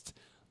lost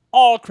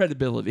all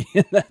credibility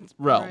in that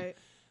realm.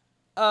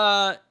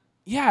 Right.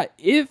 Yeah,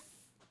 if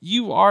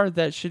you are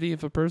that shitty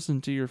of a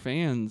person to your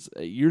fans,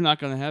 you're not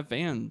going to have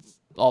fans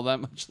all that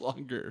much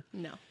longer.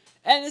 No.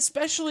 And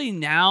especially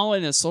now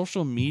in a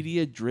social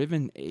media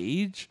driven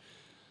age,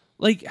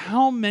 like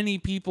how many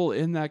people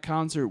in that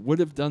concert would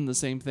have done the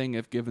same thing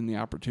if given the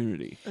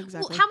opportunity?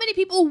 Exactly. Well, how many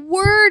people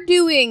were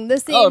doing the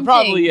same Oh,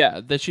 probably, thing? yeah,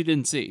 that she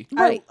didn't see.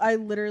 Right. I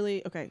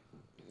literally, okay.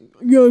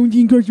 Yeah, I'm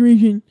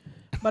incarceration.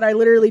 But I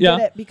literally Yeah.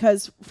 did it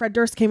because Fred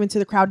Durst came into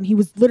the crowd and he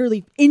was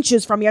literally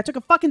inches from me. I took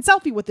a fucking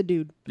selfie with the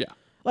dude. Yeah.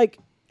 Like,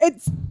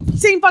 it's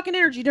same fucking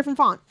energy, different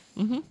font.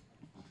 Mm-hmm.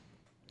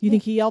 You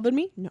think he yelled at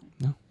me? No.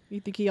 No. You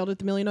think he yelled at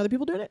the million other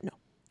people doing it? No.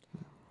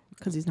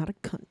 Because he's not a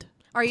cunt.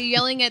 Are you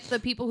yelling at the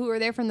people who are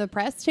there from the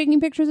press taking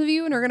pictures of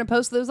you and are going to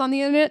post those on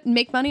the internet and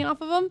make money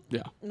off of them?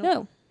 Yeah.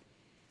 No.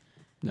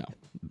 No,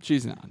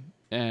 she's not.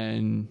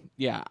 And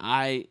yeah,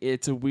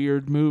 it's a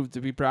weird move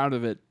to be proud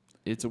of it.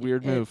 It's a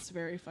weird move. It's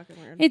very fucking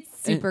weird.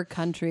 It's super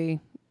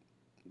country.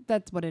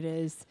 That's what it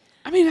is.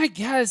 I mean, I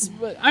guess,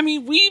 but I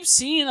mean, we've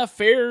seen a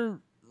fair,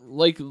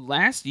 like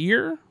last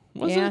year,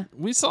 was Yeah. it?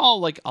 We saw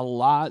like a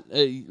lot,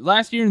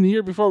 last year and the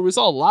year before, we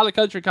saw a lot of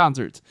country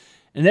concerts.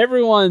 And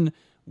everyone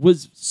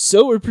was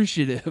so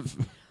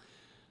appreciative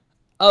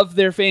of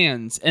their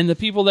fans and the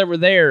people that were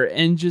there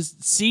and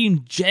just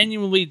seemed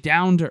genuinely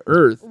down to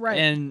earth. Right.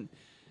 And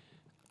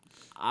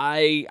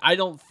I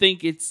don't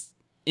think it's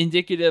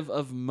indicative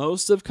of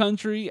most of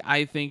country.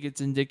 I think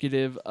it's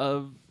indicative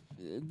of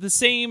the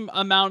same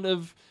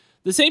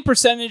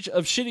percentage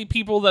of shitty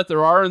people that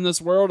there are in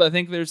this world. I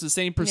think there's the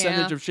same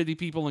percentage Yeah. of shitty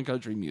people in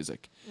country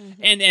music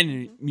and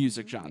any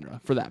music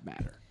genre for that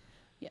matter.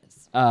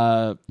 Yes.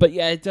 But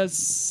yeah, it does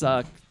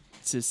suck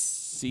to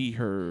see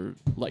her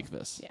like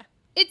this. Yeah.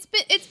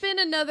 It's been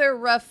another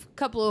rough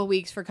couple of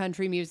weeks for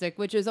country music,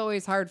 which is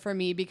always hard for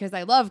me because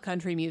I love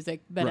country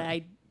music, but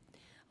Right.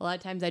 a lot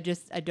of times I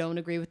don't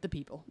agree with the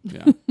people.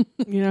 Yeah.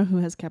 You know who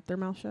has kept their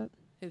mouth shut?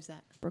 Who's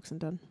that? Brooks and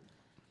Dunn.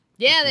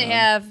 Yeah, they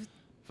have.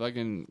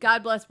 Fucking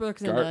God bless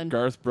Brooks and Dunn.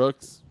 Garth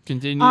Brooks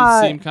continues to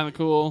seem kind of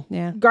cool.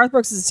 Yeah. Garth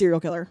Brooks is a serial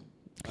killer.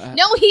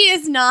 No, he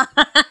is not.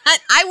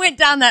 I went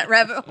down that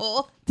rabbit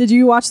hole. Did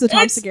you watch the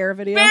Tom It's Segura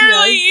video?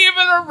 Barely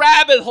even a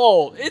rabbit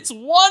hole. It's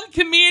one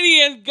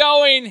comedian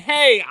going,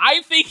 "Hey,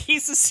 I think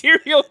he's a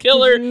serial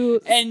killer,"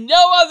 and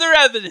no other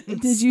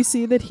evidence. Did you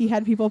see that he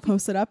had people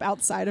posted up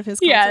outside of his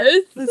concert?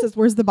 Yes. This is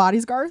 "Where's the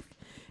bodies, Garth?"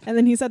 And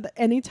then he said that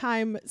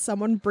anytime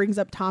someone brings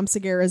up Tom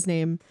Segura's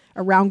name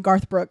around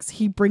Garth Brooks,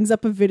 he brings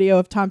up a video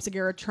of Tom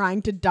Segura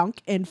trying to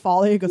dunk and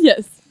falling. He goes,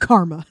 Yes.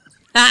 "Karma."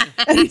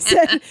 And he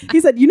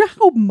said, "You know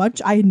how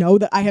much I know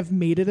that I have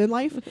made it in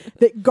life?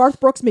 That Garth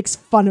Brooks makes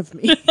fun of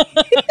me."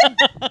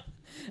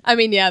 I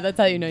mean, yeah, that's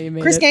how you know you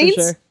made Chris it. Gaines?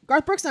 For sure.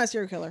 Garth Brooks not a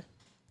serial killer.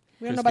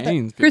 We don't know about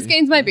Gaines could Chris be.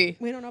 Gaines might be.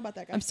 that. We don't know about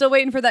that guy. I'm still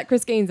waiting for that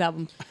Chris Gaines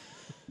album.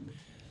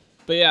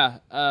 But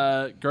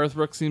yeah, Garth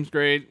Brooks seems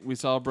great. We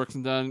saw Brooks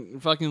and Dunn.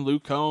 Fucking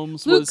Luke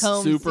Combs Luke was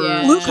Combs, super.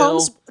 yeah. Luke chill.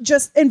 Combs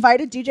just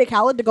invited DJ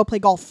Khaled to go play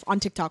golf on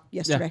TikTok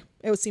yesterday.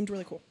 It seemed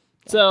really cool.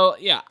 So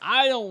yeah,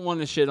 I don't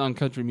want to shit on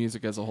country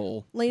music as a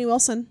whole. Lainey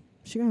Wilson.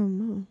 She got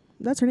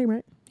that's her name,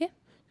 right? Yeah.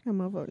 She got a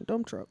motherfucking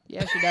dump truck.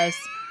 Yeah, she does.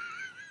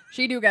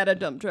 She do got a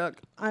dump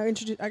truck. I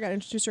got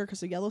introduced to her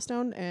because of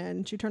Yellowstone,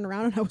 and she turned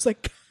around and I was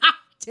like,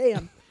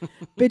 "Damn,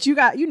 bitch,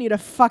 you need a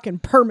fucking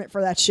permit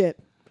for that shit."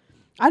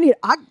 I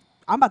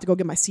I'm about to go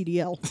get my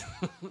CDL.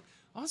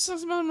 I was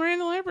talking about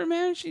Miranda Lambert,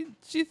 man. She's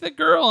the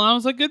girl. And I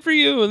was like, good for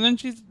you. And then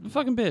she's a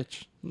fucking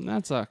bitch. And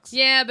that sucks.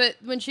 Yeah, but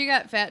when she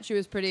got fat, she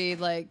was pretty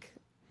like.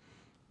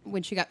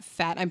 When she got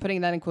fat, I'm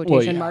putting that in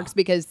quotation marks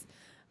because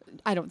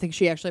I don't think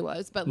she actually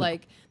was, but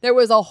like there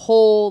was a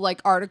whole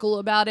like article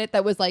about it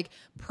that was like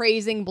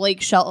praising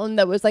Blake Shelton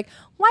that was like,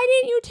 why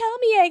didn't you tell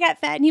me I got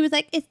fat? And he was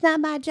like, it's not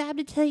my job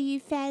to tell you you're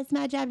fat. It's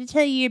my job to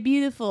tell you you're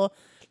beautiful.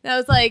 And I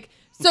was like,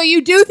 so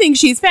you do think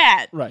she's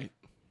fat? Right.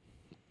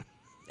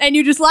 And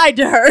you just lied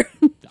to her.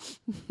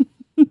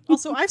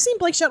 Also, I've seen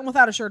Blake Shelton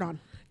without a shirt on.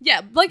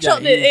 Yeah, Blake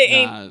Shelton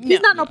ain't. He's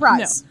not no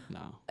prize. No.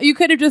 You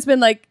could have just been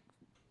like,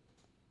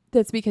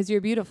 that's because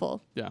you're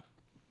beautiful. Yeah.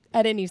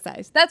 At any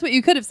size. That's what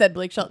you could have said,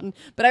 Blake Shelton.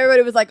 But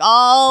everybody was like,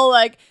 all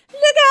like,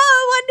 look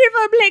how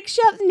wonderful Blake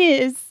Shelton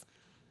is.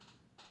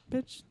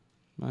 Bitch.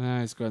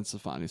 It's Gwen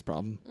Stefani's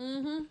problem.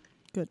 Mm-hmm.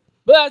 Good.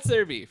 But that's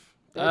their beef.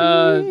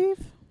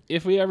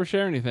 If we ever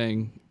share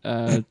anything,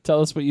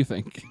 tell us what you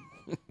think.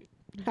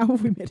 How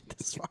have we made it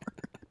this far?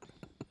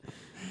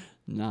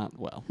 Not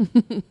well.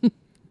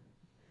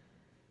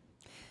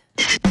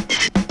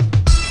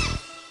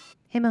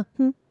 Hey, Mo.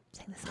 Sing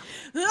this song.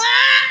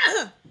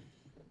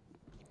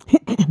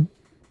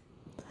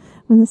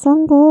 When the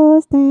sun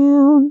goes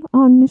down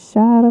on the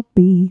shot of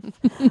beef,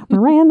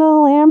 Miranda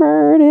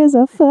Lambert is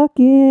a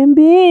fucking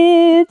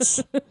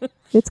bitch.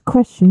 It's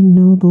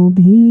questionable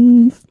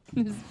beef.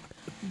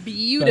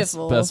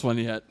 Beautiful. Best one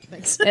yet.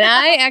 Thanks. And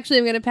I actually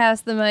am going to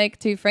pass the mic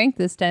to Frank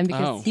this time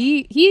because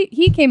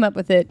he came up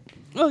with it.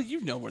 Well,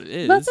 you know what it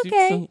is. That's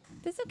okay.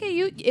 That's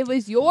okay. It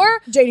was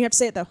your Jane, you have to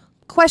say it though.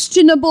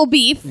 questionable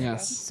beef.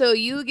 Yes. So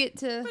you get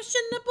to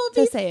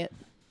Questionable say it.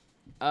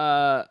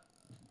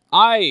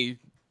 I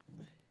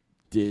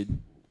did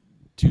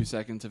 2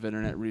 seconds of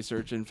internet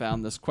research and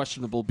found this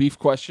questionable beef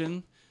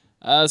question.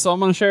 So I'm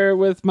going to share it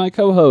with my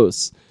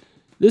co-hosts.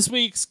 This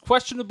week's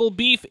questionable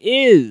beef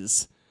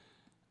is...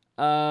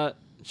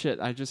 shit,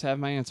 I just have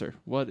my answer.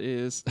 What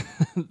is...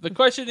 The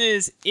question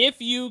is, if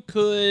you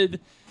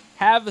could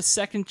have a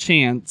second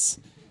chance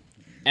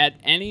at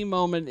any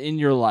moment in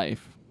your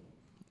life,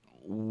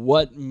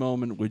 what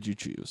moment would you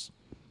choose?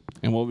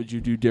 And what would you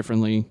do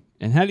differently?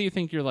 And how do you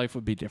think your life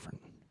would be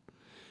different?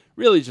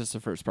 Really just the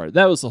first part.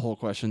 That was the whole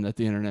question that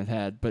the internet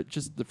had, but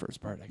just the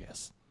first part, I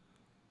guess.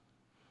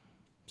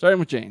 Starting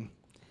with Jane.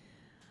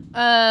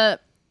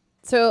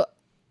 So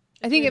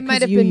I think it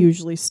might have you been...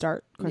 usually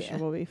start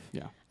questionable beef.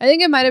 Yeah. I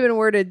think it might have been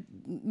worded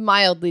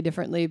mildly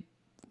differently.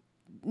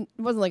 It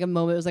wasn't like a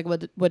moment. It was like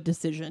what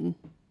decision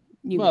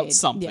you made.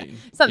 Something. Yeah.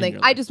 Something. in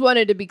your I life. just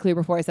wanted to be clear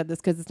before I said this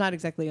because it's not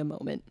exactly a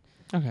moment.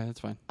 Okay, that's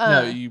fine.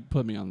 No, you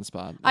put me on the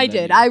spot. I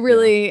did. I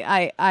really...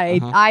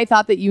 I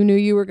thought that you knew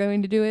you were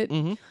going to do it.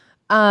 Mm-hmm.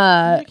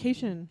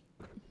 Communication.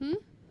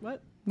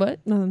 What? What?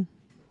 Nothing.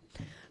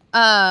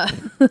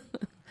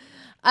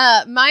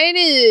 Mine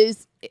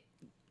is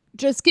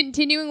just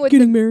continuing with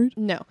Getting married.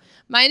 No.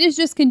 Mine is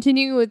just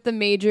continuing with the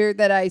major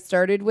that I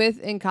started with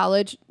in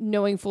college,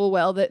 knowing full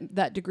well that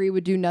that degree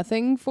would do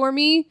nothing for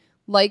me,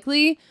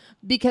 likely,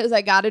 because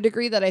I got a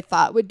degree that I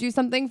thought would do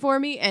something for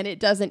me, and it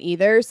doesn't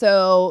either.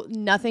 So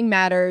nothing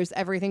matters.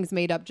 Everything's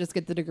made up. Just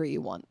get the degree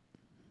you want.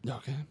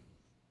 Okay.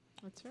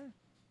 That's fair.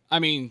 I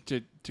mean,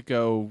 to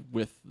go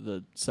with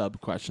the sub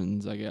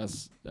questions, I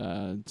guess.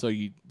 So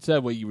you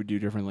said what you would do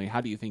differently.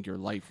 How do you think your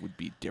life would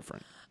be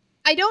different?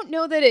 I don't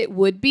know that it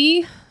would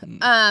be.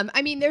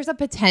 I mean, there's a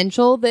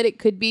potential that it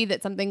could be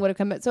that something would have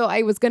come. So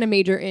I was going to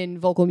major in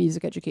vocal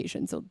music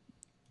education. So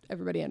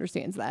everybody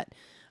understands that.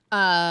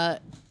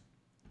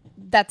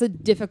 That's a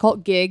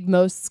difficult gig.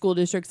 Most school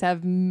districts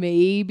have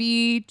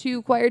maybe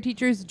 2 choir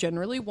teachers,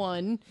 generally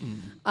 1.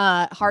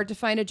 Hard to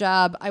find a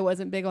job. I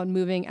wasn't big on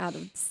moving out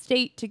of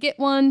state to get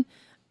one.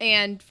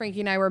 And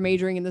Frankie and I were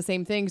majoring in the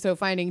same thing. So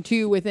finding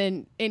 2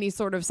 within any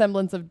sort of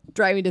semblance of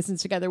driving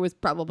distance together was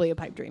probably a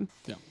pipe dream.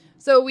 Yeah.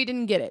 So we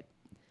didn't get it.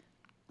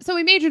 So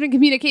we majored in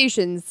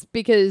communications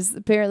because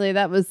apparently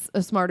that was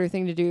a smarter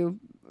thing to do.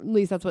 At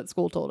least that's what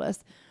school told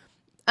us.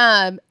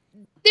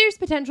 There's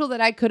potential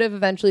that I could have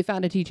eventually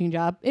found a teaching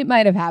job. It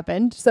might have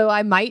happened. So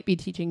I might be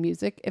teaching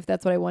music if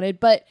that's what I wanted.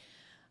 But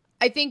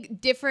I think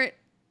different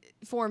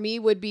for me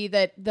would be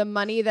that the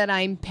money that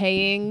I'm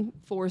paying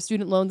for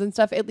student loans and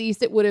stuff, at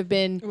least it would have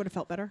been... It would have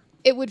felt better.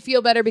 It would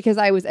feel better because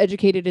I was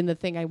educated in the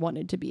thing I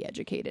wanted to be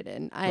educated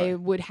in. I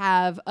would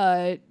have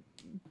a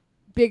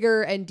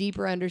bigger and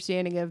deeper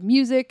understanding of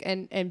music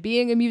and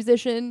being a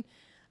musician.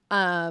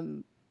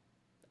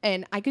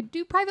 And I could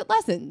do private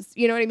lessons.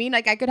 You know what I mean?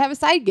 Like I could have a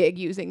side gig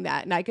using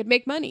that and I could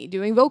make money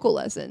doing vocal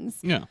lessons.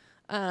 Yeah.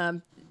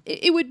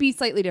 It would be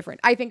slightly different.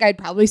 I think I'd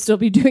probably still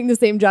be doing the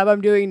same job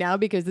I'm doing now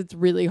because it's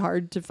really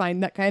hard to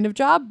find that kind of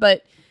job.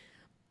 But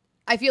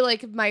I feel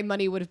like my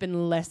money would have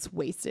been less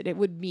wasted. It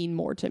would mean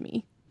more to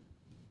me.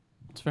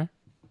 That's fair.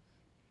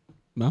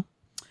 Mo?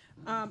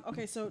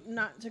 Okay, so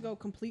not to go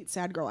complete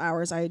sad girl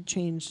hours, I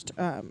changed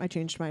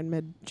mine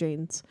mid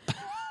Jane's.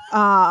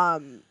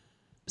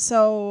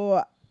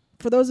 So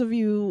for those of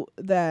you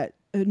that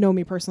know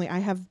me personally, I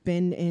have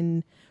been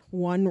in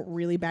one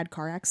really bad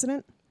car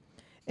accident.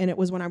 And it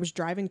was when I was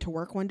driving to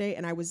work one day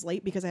and I was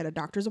late because I had a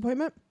doctor's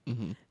appointment.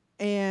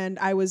 And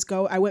I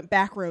went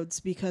back roads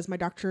because my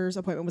doctor's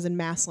appointment was in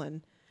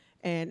Maslin.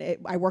 And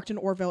I worked in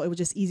Orville. It was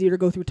just easier to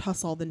go through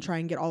Tussle than try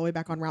and get all the way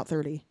back on Route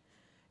 30.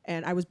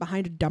 And I was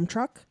behind a dump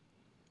truck.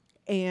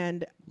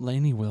 And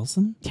Lainey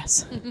Wilson?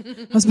 yes. She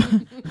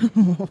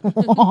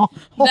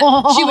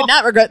would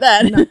not regret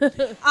that.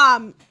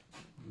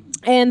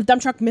 And the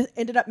dump truck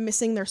ended up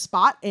missing their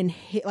spot and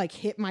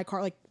hit my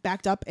car, like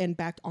backed up and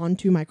backed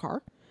onto my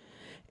car.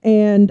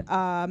 And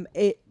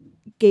it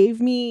gave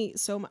me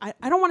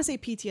I don't want to say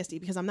PTSD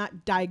because I'm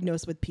not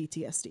diagnosed with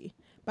PTSD,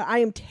 but I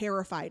am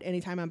terrified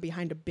anytime I'm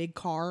behind a big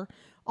car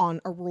on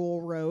a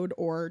rural road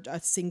or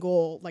a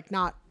single, like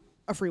not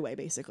a freeway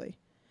basically,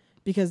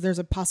 because there's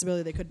a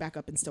possibility they could back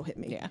up and still hit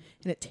me. Yeah.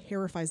 And it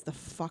terrifies the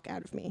fuck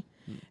out of me.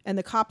 And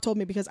the cop told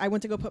me, because I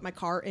went to go put my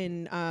car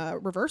in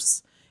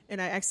reverse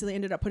and I accidentally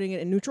ended up putting it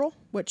in neutral,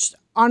 which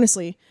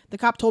honestly, the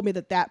cop told me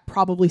that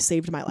probably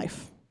saved my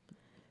life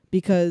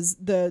because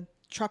the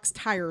truck's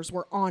tires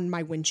were on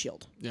my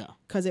windshield. Yeah.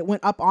 Because it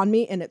went up on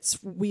me and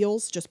its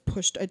wheels just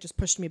pushed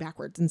me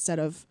backwards instead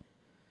of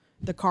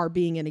the car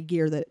being in a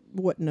gear that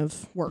wouldn't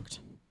have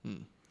worked.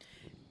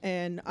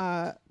 And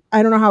I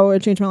don't know how it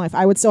would change my life.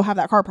 I would still have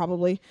that car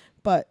probably,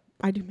 but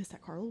I do miss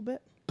that car a little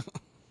bit.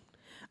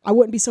 I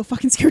wouldn't be so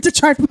fucking scared to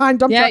drive behind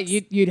dump trucks.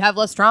 You'd have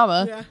less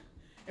trauma. Yeah.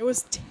 It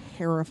was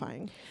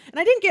terrifying. And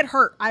I didn't get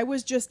hurt. I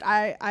was just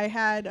I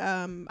had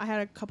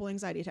a couple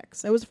anxiety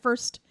attacks. It was the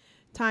first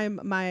time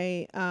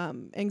my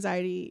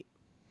anxiety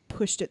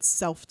pushed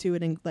itself to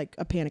like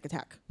a panic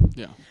attack.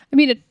 Yeah. I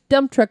mean, a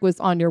dump truck was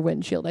on your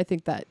windshield. I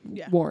think that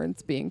Yeah.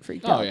 warrants being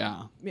freaked out. Oh,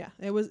 yeah. Yeah,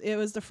 it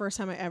was the first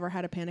time I ever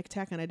had a panic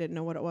attack and I didn't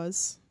know what it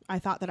was. I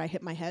thought that I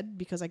hit my head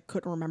because I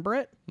couldn't remember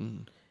it.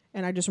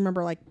 And I just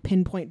remember like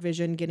pinpoint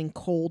vision, getting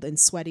cold and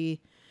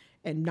sweaty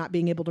and not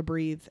being able to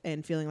breathe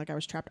and feeling like I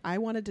was trapped.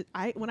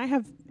 When I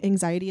have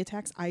anxiety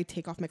attacks, I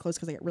take off my clothes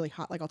because I get really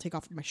hot. Like I'll take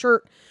off my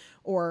shirt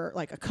or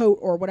like a coat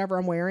or whatever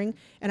I'm wearing.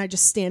 And I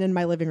just stand in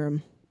my living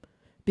room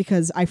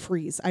because I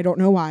freeze. I don't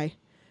know why,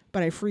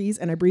 but I freeze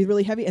and I breathe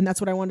really heavy. And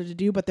that's what I wanted to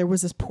do. But there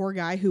was this poor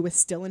guy who was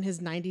still in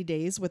his 90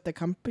 days with the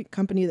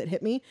company that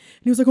hit me.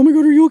 And he was like, "Oh my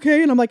God, are you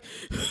okay?" And I'm like,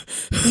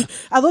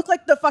 I look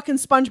like the fucking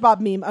SpongeBob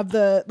meme of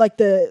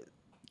the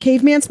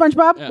caveman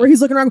SpongeBob where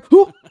he's looking around.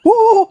 Oh,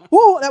 oh,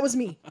 oh, that was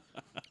me.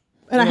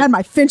 And I had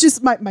my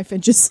finches, my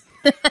finches.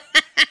 She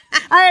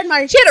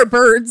had her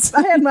birds.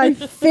 I had my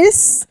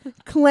fists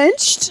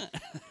clenched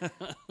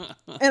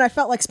and I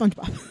felt like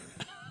SpongeBob.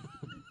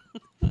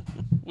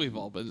 We've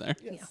all been there.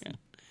 Yes. Yeah.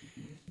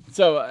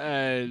 So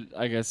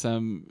I guess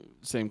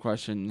same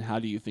question. How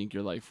do you think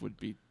your life would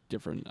be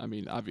different? I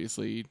mean,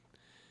 obviously.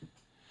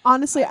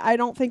 Honestly, I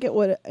don't think it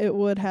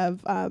would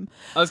have. I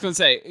was going to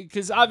say,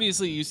 because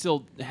obviously you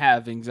still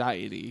have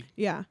anxiety.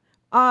 Yeah.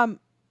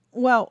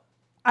 Well,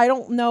 I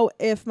don't know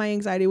if my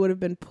anxiety would have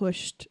been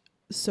pushed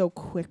so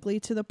quickly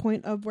to the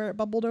point of where it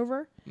bubbled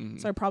over.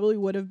 So I probably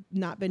would have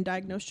not been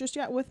diagnosed just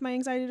yet with my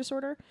anxiety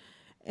disorder.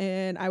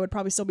 And I would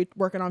probably still be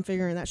working on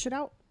figuring that shit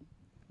out.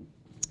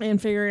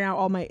 And figuring out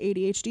all my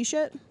ADHD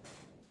shit.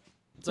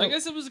 So I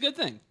guess it was a good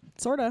thing.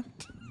 Sorta.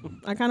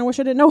 I kind of wish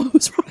I didn't know what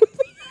was wrong with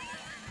me.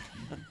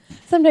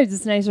 Sometimes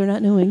it's nicer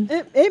not knowing.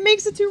 It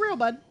makes it too real,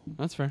 bud.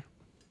 That's fair.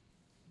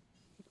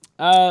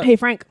 Hey,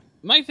 Frank.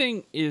 My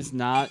thing is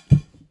not...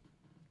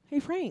 Hey,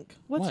 Frank.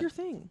 What's What? your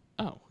thing?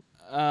 Oh.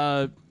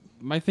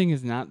 My thing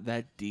is not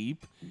that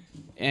deep.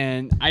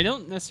 And I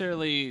don't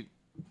necessarily...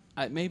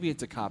 maybe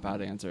it's a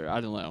cop-out answer. I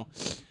don't know.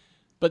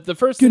 But the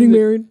first Getting thing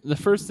married. The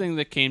first thing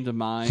that came to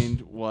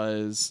mind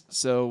was,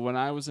 so when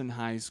I was in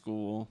high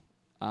school,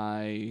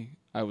 I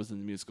was in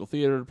the musical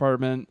theater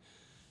department.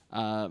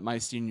 My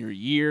senior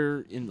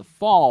year in the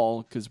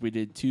fall, because we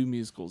did 2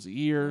 musicals a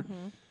year.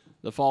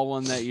 The fall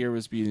one that year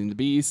was Beauty and the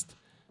Beast.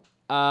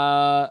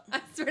 I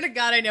swear to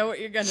God, I know what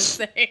you're going to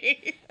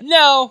say.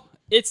 No,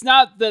 it's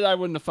not that I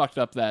wouldn't have fucked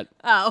up that.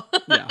 Oh.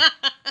 Yeah.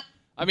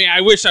 I mean,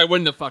 I wish I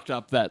wouldn't have fucked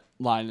up that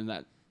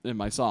line in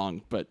my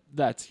song, but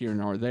that's here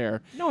nor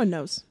there. No one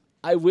knows.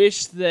 I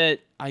wish that,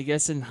 I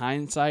guess in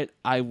hindsight,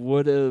 I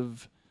would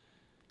have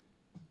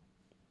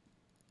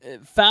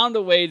found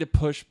a way to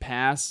push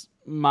past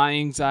my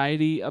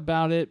anxiety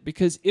about it,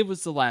 because it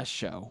was the last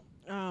show.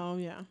 Oh,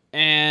 yeah.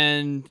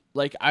 And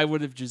like I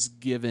would have just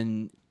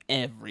given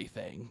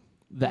everything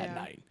that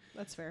night.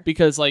 That's fair.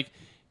 Because like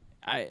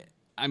I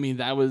mean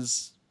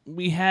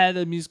we had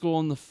a musical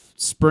in the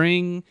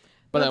spring,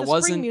 but the I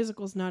wasn't. spring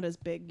musical's not as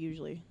big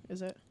usually,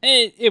 is it?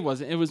 It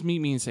wasn't. It was Meet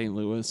Me in St.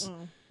 Louis.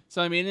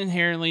 So I mean,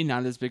 inherently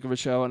not as big of a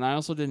show, and I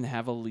also didn't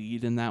have a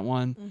lead in that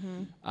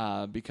one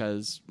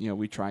because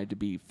we tried to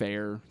be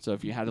fair. So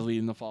if you had a lead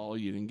in the fall,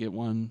 you didn't get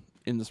one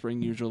in the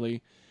spring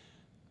usually.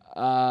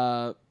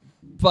 But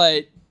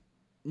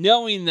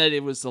knowing that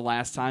it was the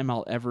last time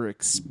I'll ever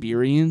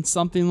experience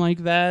something like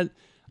that,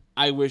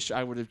 I wish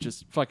I would have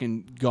just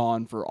fucking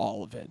gone for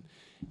all of it.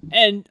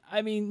 And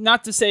I mean,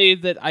 not to say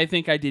that I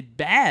think I did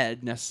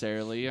bad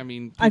necessarily. I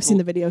mean, I've seen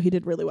the video. He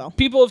did really well.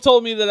 people have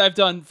told me that I've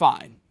done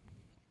fine,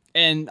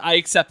 and I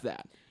accept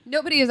that.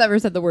 Nobody has ever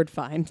said the word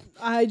fine.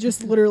 I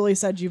just literally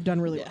said you've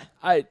done really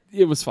well.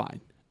 It was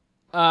fine.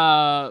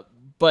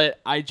 But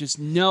I just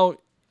know,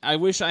 I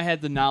wish I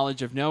had the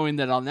knowledge of knowing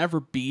that I'll never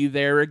be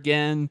there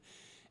again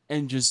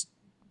and just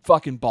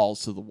fucking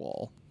balls to the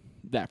wall.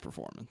 That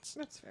performance.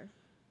 That's fair.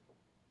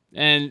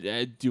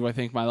 And do I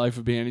think my life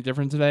would be any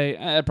different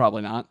today?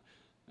 Probably not.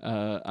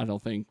 I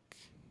don't think.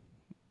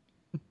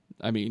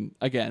 I mean,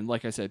 again,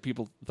 like I said,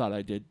 people thought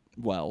I did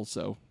well,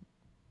 so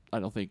I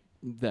don't think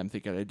them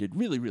thinking I did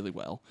really, really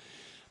well.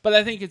 But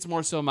I think it's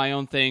more so my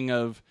own thing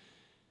of,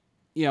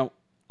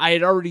 I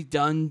had already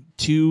done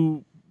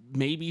 2,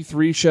 maybe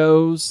 3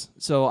 shows.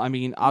 So, I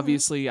mean,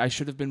 obviously I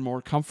should have been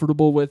more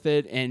comfortable with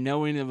it. And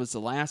knowing it was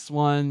the last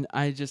one,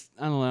 I don't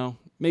know,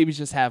 maybe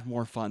just have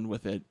more fun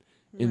with it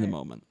in the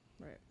moment.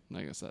 Right.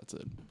 I guess that's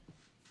it.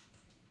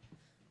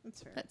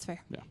 That's fair. That's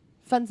fair. Yeah.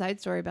 Fun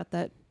side story about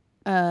that.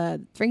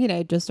 Frankie and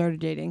I just started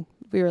dating.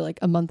 We were like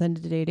a month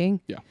into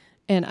dating. Yeah.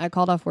 And I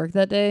called off work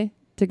that day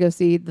to go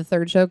see the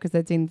third show because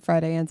I'd seen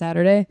Friday and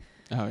Saturday.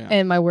 Oh, yeah.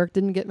 And my work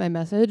didn't get my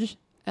message.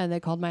 And they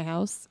called my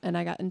house. And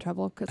I got in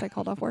trouble because I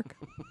called off work.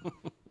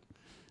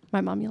 My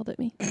mom yelled at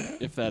me.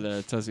 If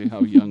that tells you how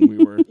young we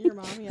were. Your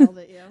mom yelled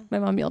at you. My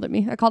mom yelled at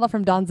me. I called off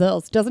from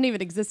Donzel's. Doesn't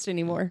even exist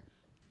anymore.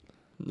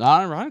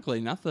 Not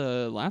ironically, not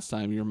the last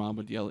time your mom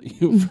would yell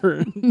at you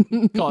for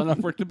calling off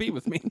work to be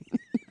with me.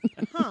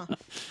 Huh.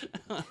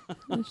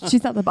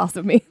 She's not the boss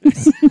of me.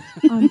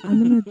 I'm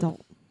an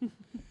adult.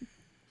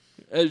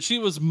 She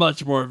was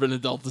much more of an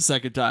adult the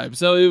second time,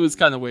 so it was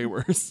kind of way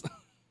worse.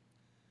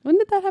 When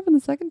did that happen the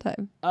second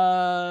time?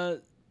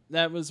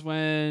 That was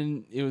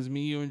when it was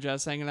me, you, and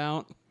Jess hanging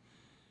out.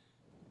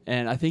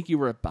 And I think you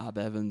were at Bob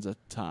Evans at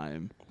the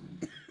time.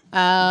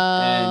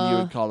 And you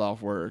had called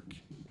off work.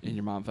 And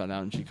your mom found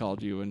out and she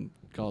called you and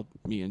called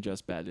me and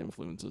Jess bad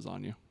influences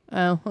on you.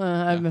 Oh,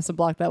 I must have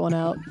blocked that one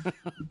out.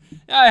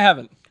 Yeah, I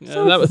haven't.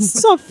 That was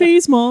Stop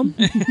phase, Mom.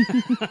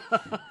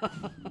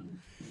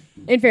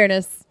 In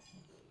fairness,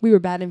 we were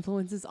bad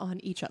influences on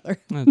each other.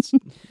 that's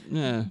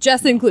yeah.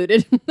 Jess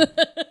included.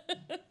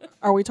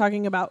 Are we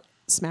talking about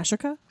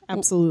Smashika?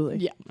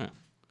 Absolutely. Yeah.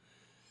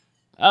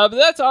 But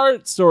that's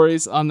our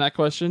stories on that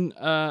question.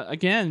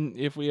 Again,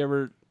 if we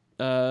ever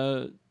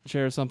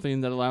share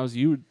something that allows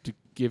you to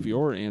give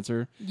your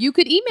answer, You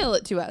could email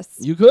it to us.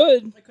 you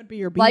could. It could be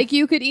your beef. Like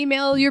you could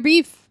email your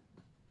beef.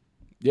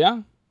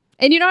 Yeah.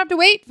 And you don't have to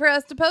wait for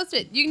us to post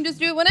it. You can just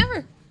do it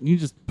whenever. You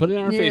just put it in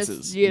our You just-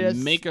 faces. you just-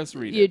 Make us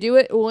read You it. do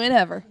it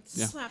whenever.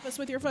 Yeah. Slap us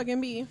with your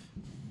fucking beef.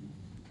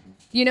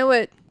 You know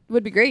what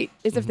would be great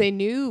is if they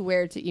knew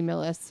where to email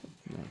us.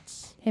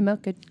 That's, Hey Mo,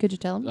 could you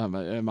tell them?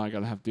 am I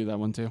going to have to do that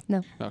one too?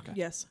 No. Okay.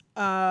 Yes.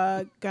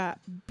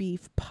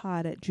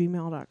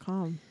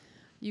 Gotbeefpod@gmail.com.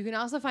 You can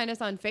also find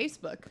us on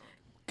Facebook.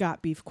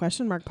 Got Beef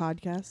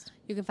podcast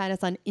You can find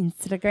us on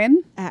Instagram.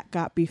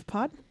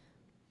 @gotbeefpod.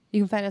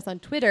 You can find us on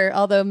Twitter,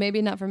 although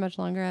maybe not for much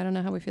longer. I don't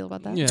know how we feel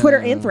about that. Yeah. Twitter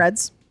and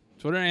Threads.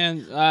 Twitter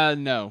and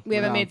no. We we're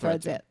haven't not made on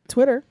threads yet.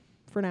 Twitter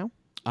for now.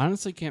 I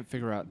honestly can't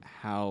figure out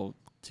how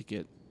to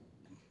get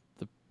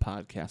the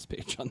podcast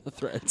page on the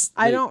threads.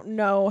 I don't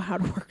know how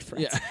to work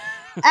Threads. Yeah.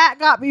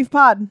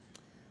 @gotbeefpod.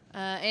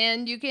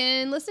 And you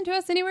can listen to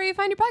us anywhere you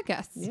find your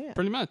podcasts. Yeah.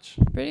 Pretty much.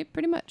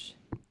 Pretty much.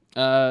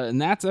 And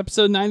that's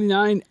episode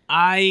 99.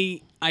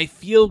 I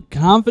feel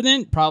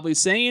confident probably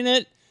saying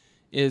it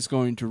is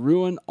going to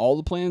ruin all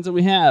the plans that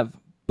we have.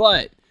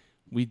 But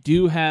we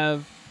do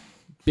have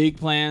big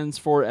plans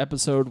for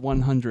episode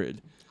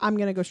 100. I'm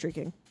going to go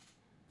streaking.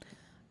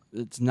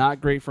 It's not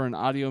great for an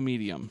audio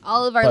medium.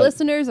 All of our But-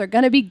 listeners are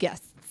going to be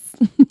guests.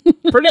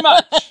 Pretty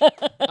much.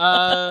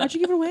 How'd you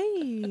give it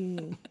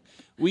away?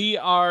 We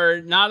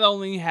are not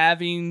only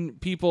having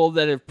people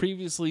that have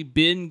previously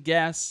been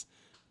guests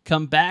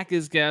come back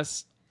as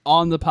guests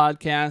on the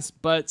podcast,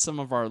 but some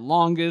of our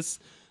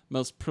longest,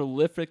 most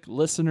prolific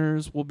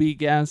listeners will be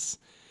guests.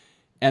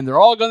 And they're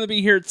all going to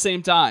be here at the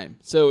same time.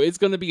 So it's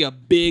going to be a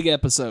big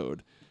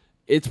episode.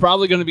 It's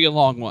probably going to be a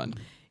long one.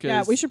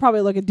 Yeah, we should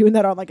probably look at doing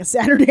that on like a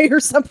Saturday or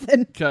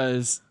something.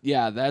 Because,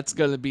 yeah, that's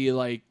going to be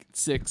like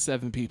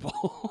 6-7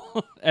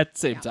 people at the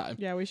same time.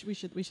 Yeah, we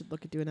should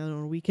look at doing that on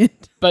a weekend.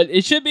 But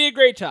it should be a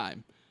great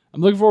time. I'm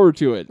looking forward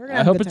to it. We're gonna I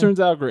have a hope good it time. turns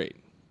out great.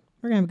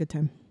 We're going to have a good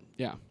time.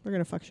 Yeah. We're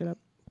going to fuck shit up.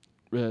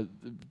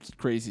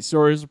 Crazy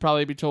stories will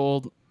probably be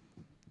told.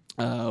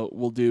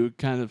 We'll do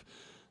kind of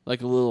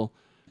like a little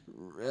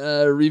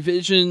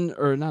revision,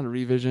 or not a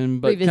revision,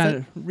 but kind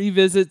of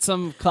revisit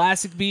some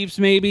classic beefs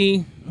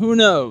maybe. Who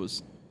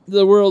knows?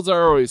 The world's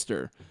our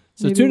oyster.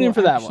 So Maybe tune in we'll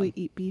for that actually one.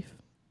 eat beef.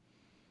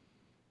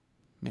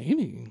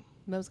 Maybe.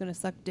 Mo's going to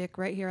suck dick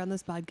right here on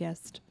this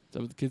podcast. Is that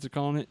what the kids are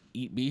calling it?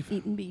 Eat beef?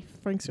 Eating beef.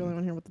 Frank's the only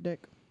one here with the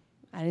dick.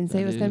 I didn't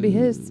say it was going to be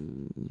his.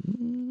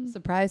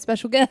 Surprise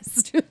special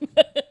guest.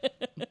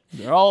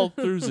 They're all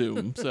through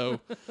Zoom, so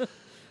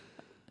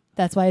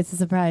That's why it's a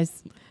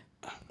surprise.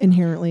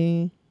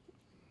 Inherently,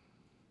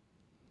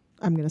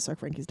 I'm going to suck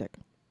Frankie's dick.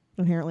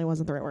 Inherently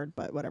wasn't the right word,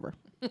 but whatever.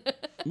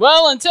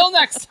 well, until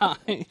next time.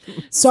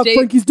 Suck Stay-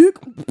 Frankie's dick.